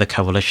of a Feather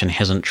Coalition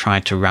hasn't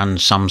tried to run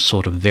some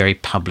sort of very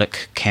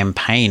public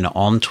campaign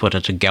on Twitter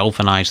to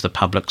galvanize the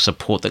public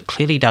support that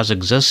clearly does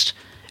exist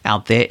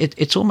out there.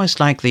 It's almost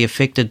like the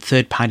affected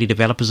third-party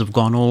developers have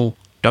gone all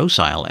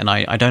docile, and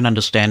I don't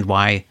understand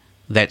why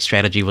that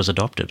strategy was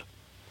adopted.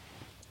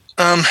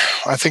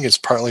 I think it's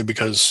partly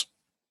because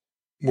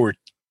we're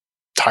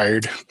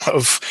tired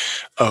of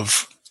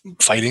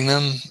fighting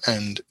them,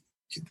 and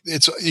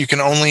you can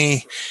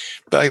only,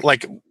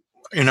 like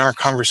in our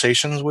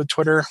conversations with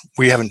Twitter,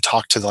 we haven't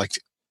talked to like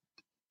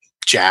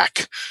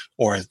Jack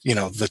or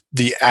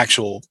the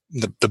actual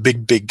the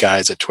big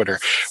guys at Twitter.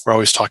 We're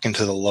always talking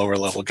to the lower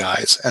level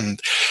guys,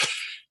 and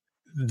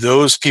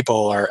those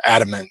people are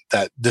adamant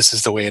that this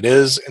is the way it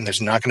is and there's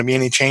not going to be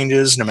any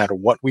changes no matter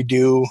what we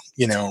do,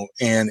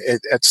 and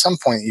at some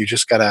point you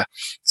just got to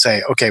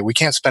say, okay, we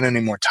can't spend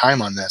any more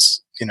time on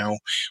this.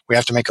 We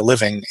have to make a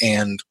living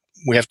and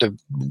we have to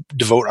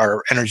devote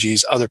our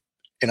energies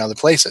in other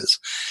places.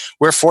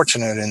 We're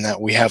fortunate in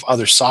that we have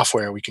other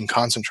software we can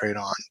concentrate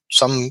on.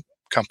 Some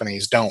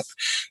companies don't.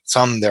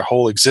 Their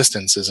whole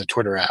existence is a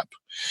Twitter app.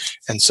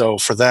 And so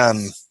for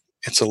them,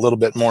 it's a little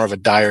bit more of a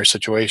dire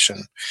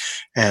situation,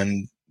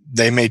 and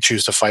they may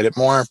choose to fight it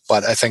more,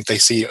 but I think they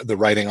see the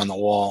writing on the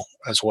wall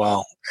as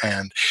well.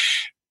 And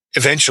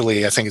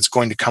eventually I think it's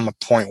going to come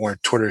a point where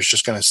Twitter is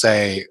just going to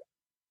say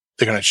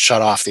they're going to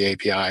shut off the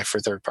API for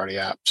third-party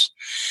apps.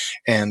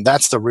 And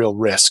that's the real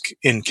risk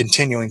in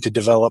continuing to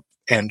develop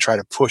and try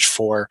to push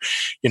for,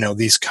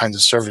 these kinds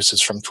of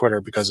services from Twitter,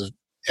 because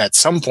at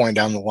some point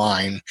down the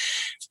line,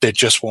 that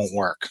just won't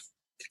work.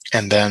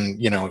 And then,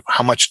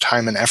 how much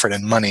time and effort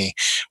and money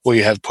will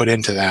you have put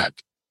into that?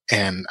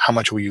 And how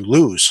much will you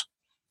lose?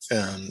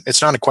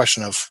 It's not a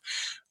question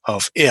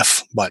of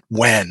if, but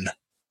when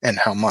and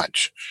how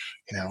much,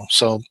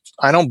 So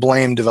I don't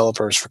blame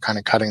developers for kind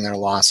of cutting their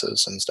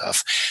losses and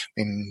stuff.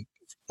 I mean,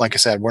 like I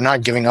said, we're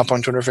not giving up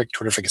on Twitterific.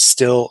 Twitterific is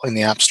still in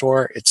the App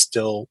Store. It's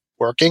still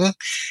working.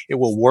 It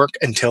will work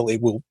until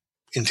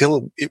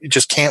it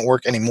just can't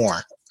work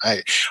anymore.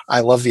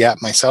 I love the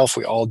app myself.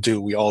 We all do.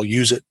 We all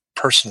use it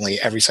personally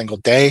every single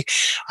day.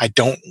 I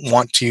don't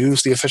want to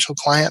use the official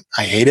client.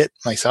 I hate it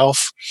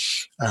myself.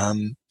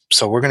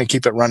 So we're going to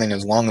keep it running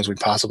as long as we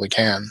possibly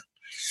can.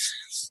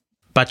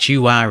 But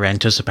you are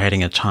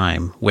anticipating a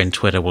time when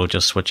Twitter will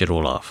just switch it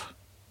all off.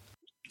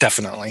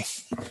 Definitely.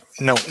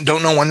 No,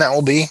 don't know when that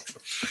will be.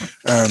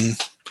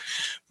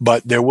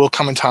 But there will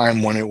come a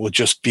time when it will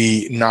just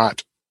be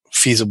not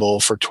feasible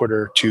for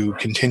Twitter to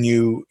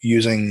continue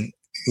using,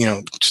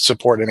 to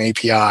support an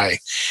API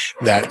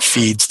that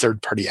feeds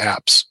third-party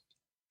apps.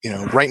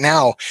 Right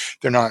now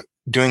they're not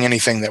doing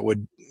anything that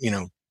would,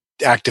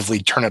 actively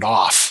turn it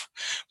off.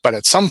 But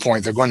at some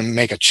point they're going to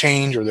make a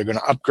change or they're going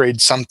to upgrade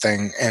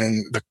something.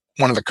 And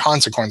one of the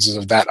consequences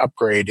of that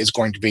upgrade is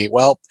going to be,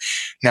 well,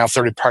 now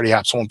third-party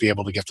apps won't be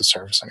able to get the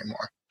service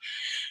anymore.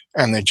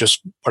 And they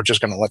are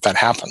just going to let that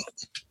happen.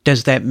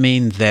 Does that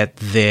mean that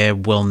there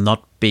will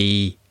not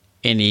be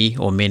any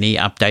or many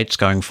updates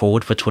going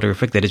forward for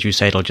Twitterific? That, as you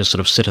say, it'll just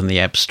sort of sit in the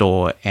App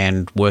Store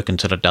and work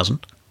until it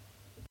doesn't?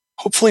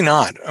 Hopefully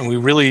not. And we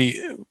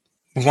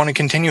want to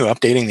continue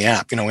updating the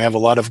app. We have a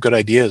lot of good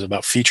ideas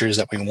about features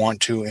that we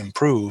want to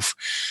improve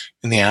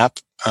in the app.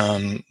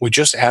 We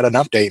just had an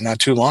update not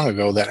too long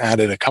ago that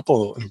added a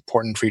couple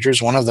important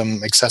features. One of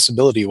them,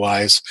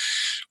 accessibility-wise,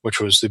 which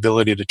was the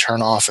ability to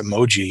turn off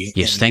emoji.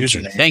 Yes, thank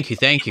you.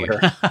 Thank you.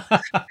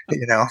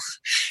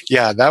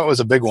 Yeah, that was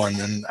a big one,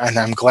 and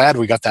I'm glad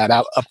we got that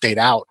update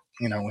out.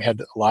 We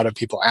had a lot of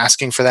people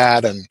asking for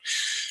that, and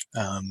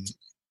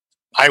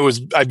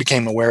I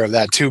became aware of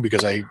that too,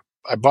 because I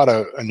bought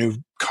a new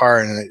car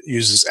and it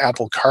uses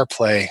Apple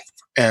CarPlay,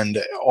 and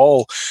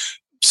all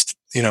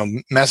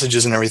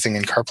messages and everything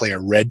in CarPlay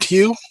are read to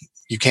you.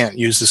 You can't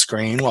use the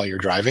screen while you're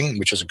driving,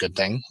 which is a good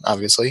thing,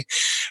 obviously.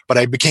 But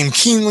I became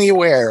keenly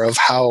aware of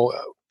how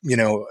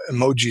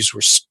emojis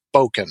were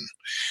spoken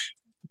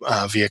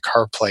via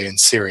CarPlay and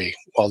Siri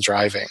while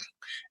driving,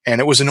 and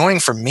it was annoying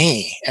for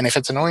me. And if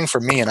it's annoying for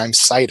me and I'm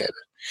sighted,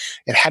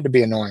 it had to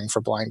be annoying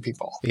for blind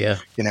people. Yeah.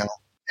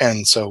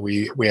 And so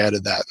we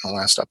added that in the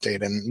last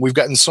update, and we've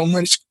gotten so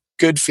much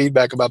good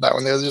feedback about that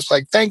one. They're just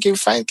like, thank you.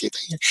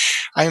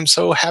 I am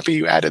so happy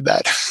you added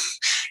that.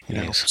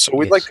 So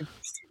we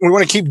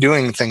want to keep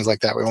doing things like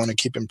that. We want to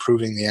keep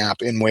improving the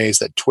app in ways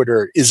that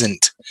Twitter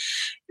isn't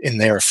in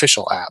their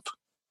official app,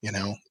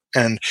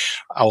 and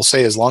I will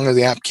say, as long as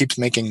the app keeps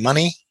making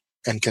money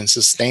and can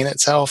sustain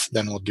itself,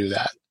 then we'll do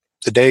that.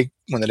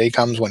 When the day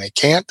comes when it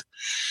can't,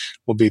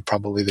 will be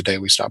probably the day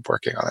we stop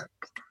working on it.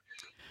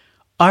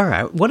 All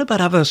right. What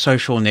about other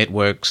social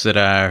networks that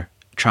are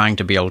trying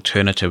to be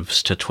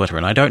alternatives to Twitter?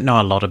 And I don't know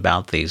a lot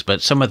about these,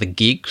 but some of the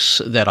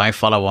geeks that I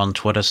follow on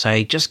Twitter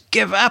say, just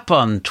give up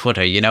on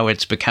Twitter.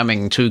 It's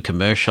becoming too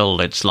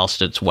commercial. It's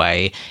lost its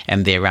way.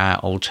 And there are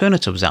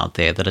alternatives out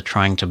there that are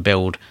trying to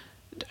build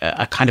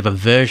a kind of a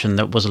version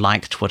that was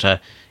like Twitter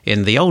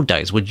in the old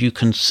days. Would you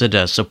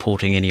consider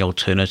supporting any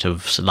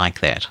alternatives like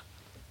that?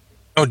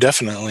 Oh,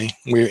 definitely.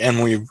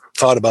 We've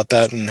thought about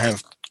that and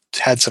have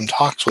had some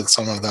talks with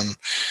some of them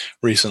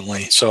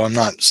recently. So I'm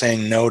not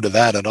saying no to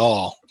that at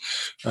all.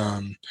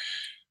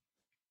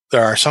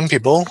 There are some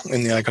people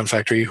in the Icon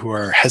Factory who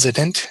are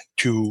hesitant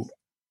to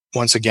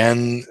once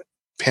again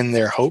pin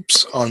their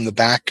hopes on the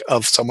back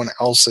of someone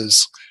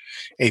else's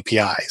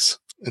APIs.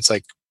 It's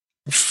like,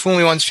 fool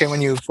me once, shame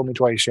on you; fool me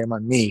twice, shame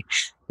on me.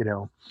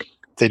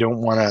 They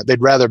don't want to.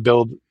 They'd rather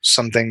build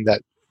something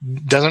that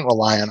doesn't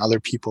rely on other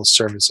people's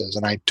services,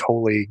 and I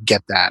totally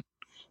get that.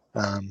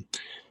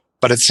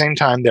 But at the same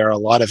time, there are a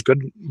lot of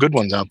good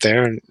ones out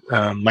there.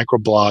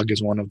 Microblog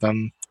is one of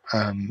them.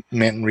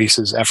 Manton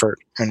Reese's effort,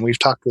 and we've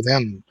talked with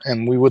him,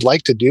 and we would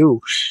like to do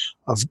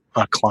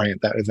a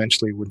client that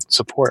eventually would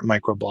support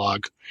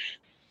Microblog.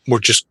 We're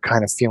just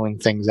kind of feeling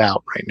things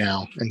out right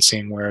now and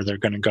seeing where they're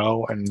going to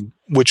go and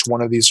which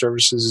one of these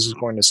services is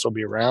going to still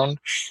be around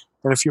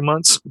in a few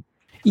months.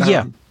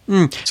 Yeah.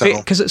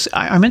 Because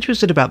I'm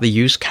interested about the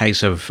use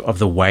case of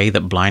the way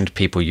that blind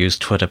people use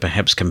Twitter,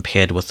 perhaps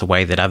compared with the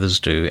way that others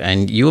do.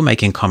 And you were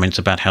making comments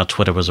about how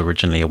Twitter was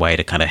originally a way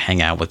to kind of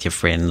hang out with your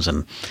friends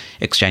and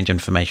exchange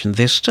information.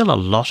 There's still a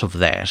lot of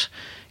that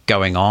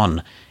going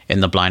on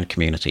in the blind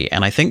community.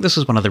 And I think this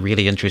is one of the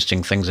really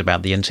interesting things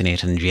about the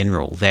internet in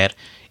general, that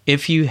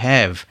if you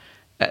have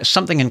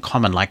something in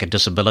common like a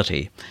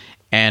disability,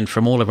 and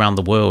from all around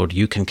the world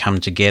you can come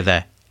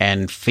together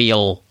and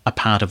feel a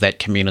part of that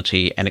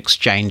community and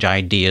exchange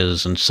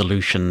ideas and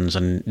solutions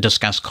and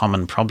discuss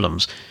common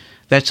problems,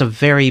 that's a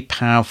very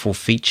powerful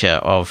feature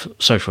of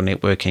social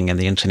networking and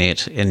the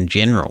internet in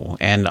general.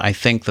 And I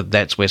think that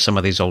that's where some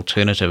of these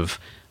alternative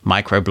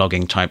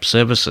microblogging type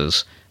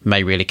services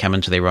may really come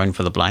into their own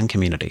for the blind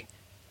community.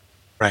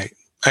 Right.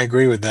 I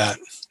agree with that.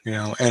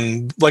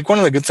 And like one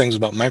of the good things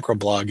about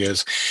microblog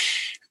is,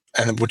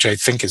 and which I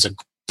think is a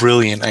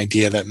brilliant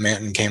idea that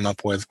Manton came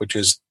up with, which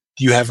is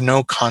you have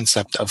no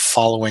concept of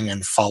following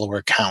and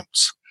follower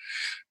counts.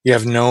 You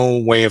have no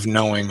way of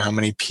knowing how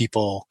many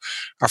people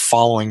are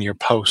following your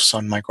posts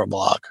on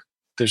microblog.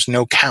 There's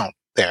no count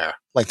there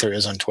like there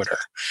is on Twitter.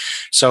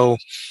 So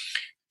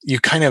you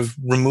kind of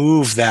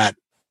remove that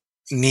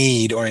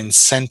need or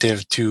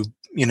incentive to,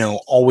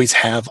 always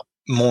have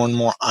more and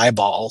more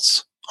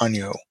eyeballs on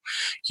you.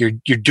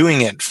 You're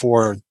doing it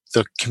for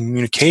the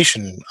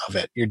communication of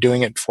it. You're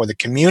doing it for the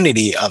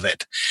community of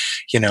it.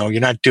 You're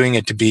not doing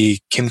it to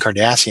be Kim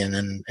Kardashian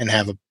and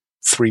have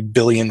 3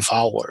 billion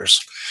followers,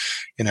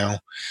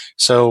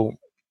 So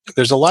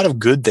there's a lot of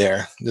good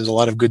there. There's a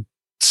lot of good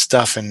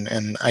stuff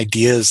and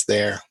ideas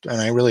there.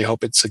 And I really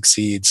hope it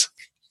succeeds.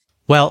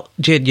 Well,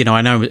 Ged,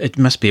 I know it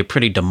must be a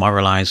pretty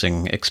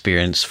demoralizing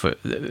experience for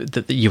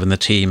that you and the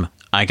team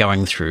are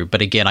going through.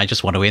 But again, I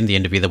just want to end the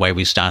interview the way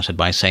we started,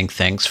 by saying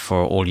thanks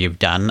for all you've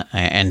done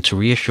and to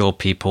reassure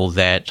people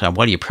that,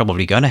 you're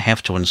probably going to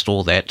have to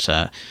install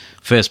that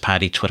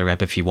first-party Twitter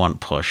app if you want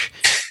push.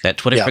 That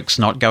Twitter Fix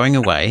not going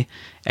away,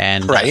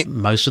 and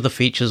most of the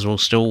features will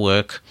still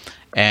work,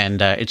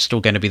 and it's still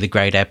going to be the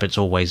great app it's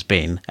always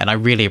been. And I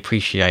really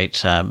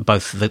appreciate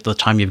both the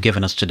time you've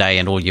given us today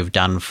and all you've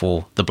done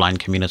for the blind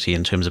community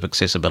in terms of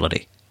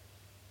accessibility.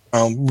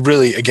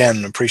 Really,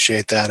 again,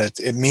 appreciate that.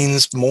 It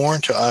means more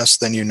to us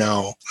than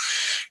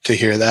to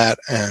hear that.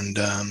 And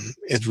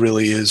it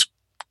really is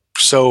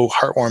so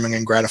heartwarming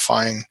and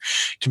gratifying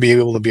to be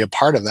able to be a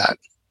part of that.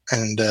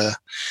 And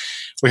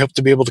we hope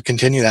to be able to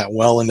continue that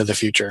well into the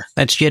future.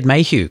 That's Ged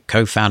Maheux,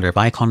 co-founder of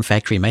Icon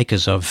Factory,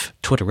 makers of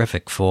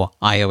Twitterrific for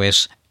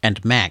iOS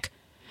and Mac.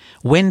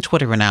 When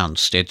Twitter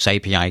announced its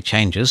API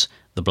changes,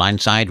 the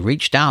blind side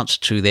reached out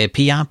to their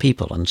PR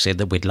people and said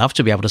that we'd love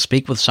to be able to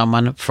speak with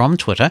someone from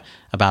Twitter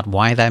about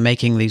why they're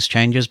making these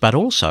changes, but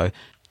also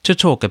to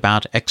talk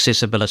about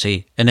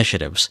accessibility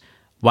initiatives.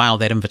 While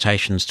that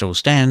invitation still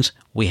stands,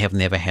 we have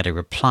never had a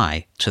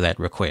reply to that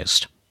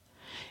request.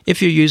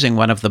 If you're using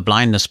one of the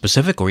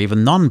blindness-specific or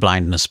even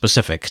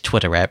non-blindness-specific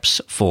Twitter apps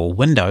for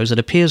Windows, it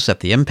appears that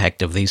the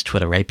impact of these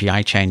Twitter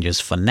API changes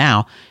for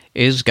now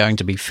is going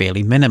to be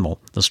fairly minimal.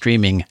 The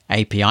streaming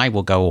API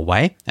will go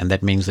away, and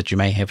that means that you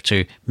may have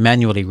to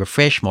manually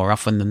refresh more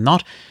often than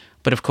not.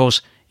 But of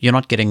course, you're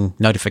not getting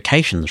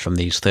notifications from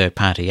these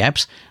third-party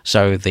apps,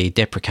 so the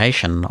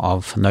deprecation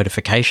of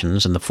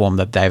notifications in the form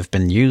that they've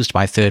been used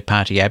by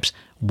third-party apps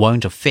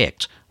won't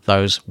affect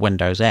those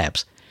Windows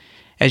apps.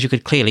 As you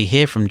could clearly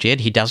hear from Ged,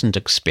 he doesn't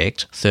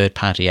expect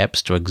third-party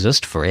apps to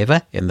exist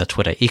forever in the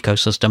Twitter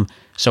ecosystem,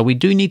 so we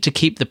do need to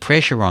keep the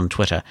pressure on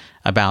Twitter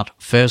about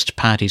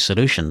first-party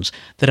solutions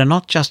that are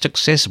not just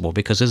accessible,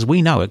 because as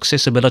we know,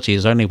 accessibility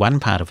is only one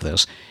part of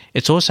this.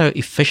 It's also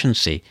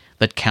efficiency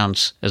that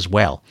counts as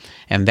well.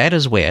 And that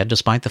is where,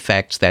 despite the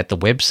fact that the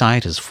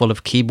website is full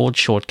of keyboard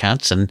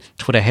shortcuts and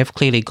Twitter have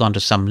clearly gone to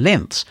some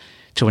lengths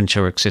to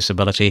ensure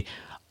accessibility,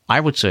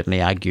 I would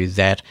certainly argue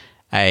that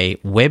a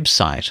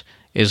website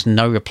is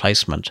no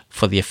replacement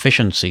for the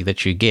efficiency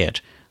that you get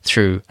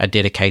through a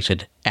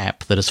dedicated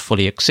app that is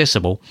fully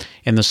accessible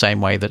in the same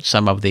way that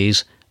some of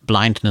these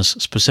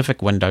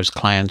blindness-specific Windows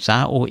clients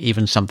are, or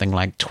even something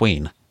like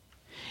Tween.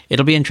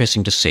 It'll be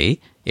interesting to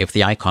see if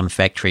the Icon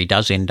Factory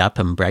does end up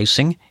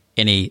embracing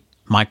any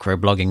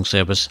microblogging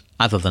service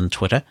other than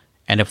Twitter,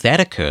 and if that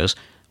occurs,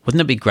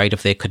 wouldn't it be great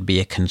if there could be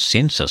a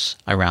consensus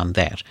around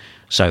that,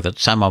 so that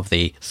some of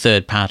the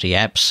third-party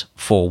apps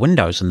for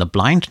Windows in the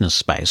blindness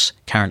space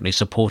currently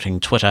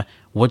supporting Twitter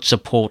would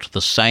support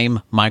the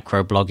same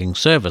microblogging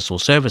service or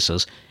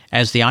services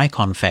as the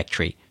Icon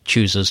Factory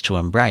chooses to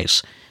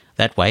embrace.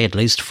 That way, at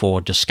least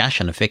for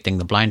discussion affecting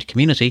the blind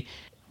community,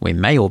 we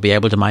may all be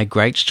able to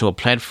migrate to a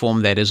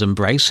platform that is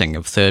embracing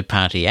of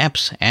third-party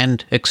apps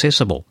and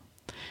accessible.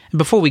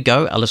 Before we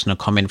go, a listener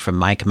comment from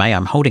Mike May.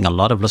 I'm holding a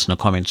lot of listener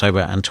comments over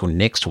until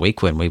next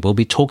week when we will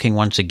be talking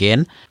once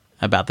again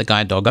about the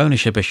guide dog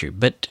ownership issue.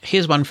 But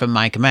here's one from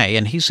Mike May,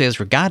 and he says,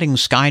 regarding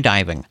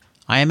skydiving,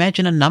 I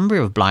imagine a number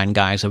of blind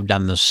guys have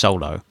done this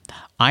solo.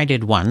 I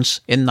did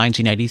once in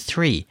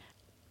 1983.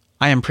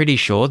 I am pretty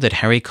sure that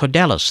Harry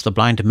Cordelis, the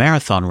blind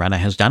marathon runner,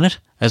 has done it,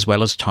 as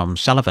well as Tom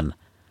Sullivan.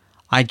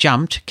 I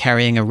jumped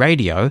carrying a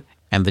radio,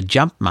 and the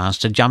jump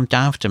master jumped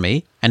after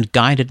me and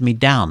guided me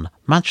down,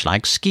 much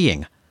like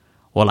skiing.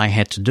 All I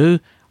had to do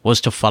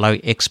was to follow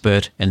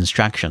expert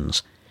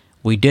instructions.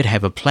 We did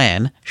have a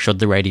plan should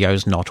the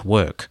radios not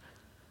work.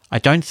 I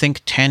don't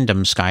think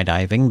tandem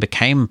skydiving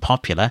became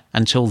popular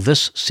until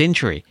this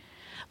century.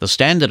 The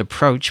standard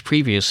approach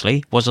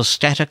previously was a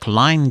static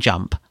line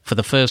jump for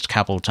the first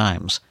couple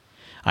times.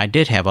 I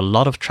did have a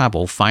lot of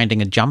trouble finding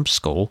a jump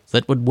school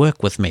that would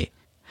work with me.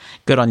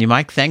 Good on you,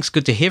 Mike. Thanks.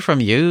 Good to hear from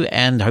you,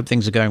 and hope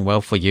things are going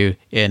well for you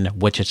in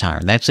Wichita.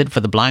 And that's it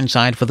for The Blind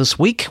Side for this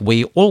week.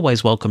 We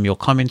always welcome your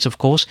comments, of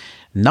course.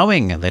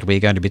 Knowing that we're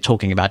going to be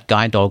talking about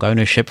guide dog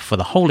ownership for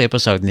the whole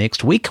episode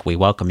next week, we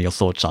welcome your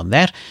thoughts on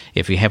that.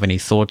 If you have any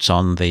thoughts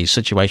on the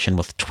situation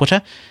with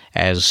Twitter,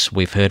 as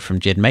we've heard from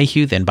Ged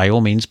Maheux, then by all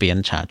means be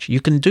in touch.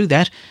 You can do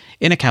that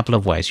in a couple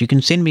of ways. You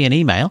can send me an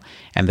email,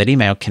 and that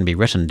email can be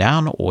written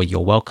down, or you're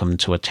welcome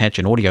to attach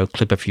an audio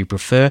clip if you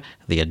prefer.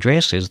 The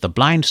address is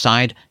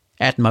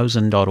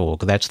theblindside@mosen.org.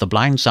 That's The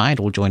Blind Side,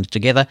 all joined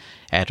together,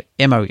 at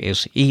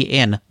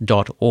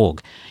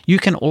mosen.org. You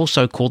can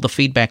also call the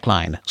feedback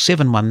line.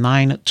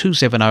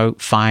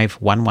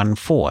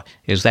 719-270-5114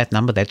 is that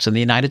number. That's in the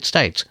United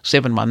States.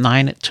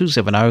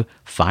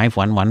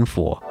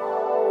 719-270-5114.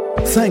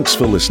 Thanks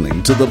for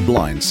listening to The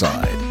Blind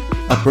Side,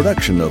 a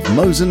production of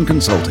Mosen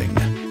Consulting.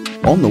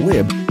 On the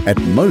web at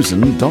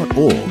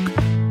mosen.org.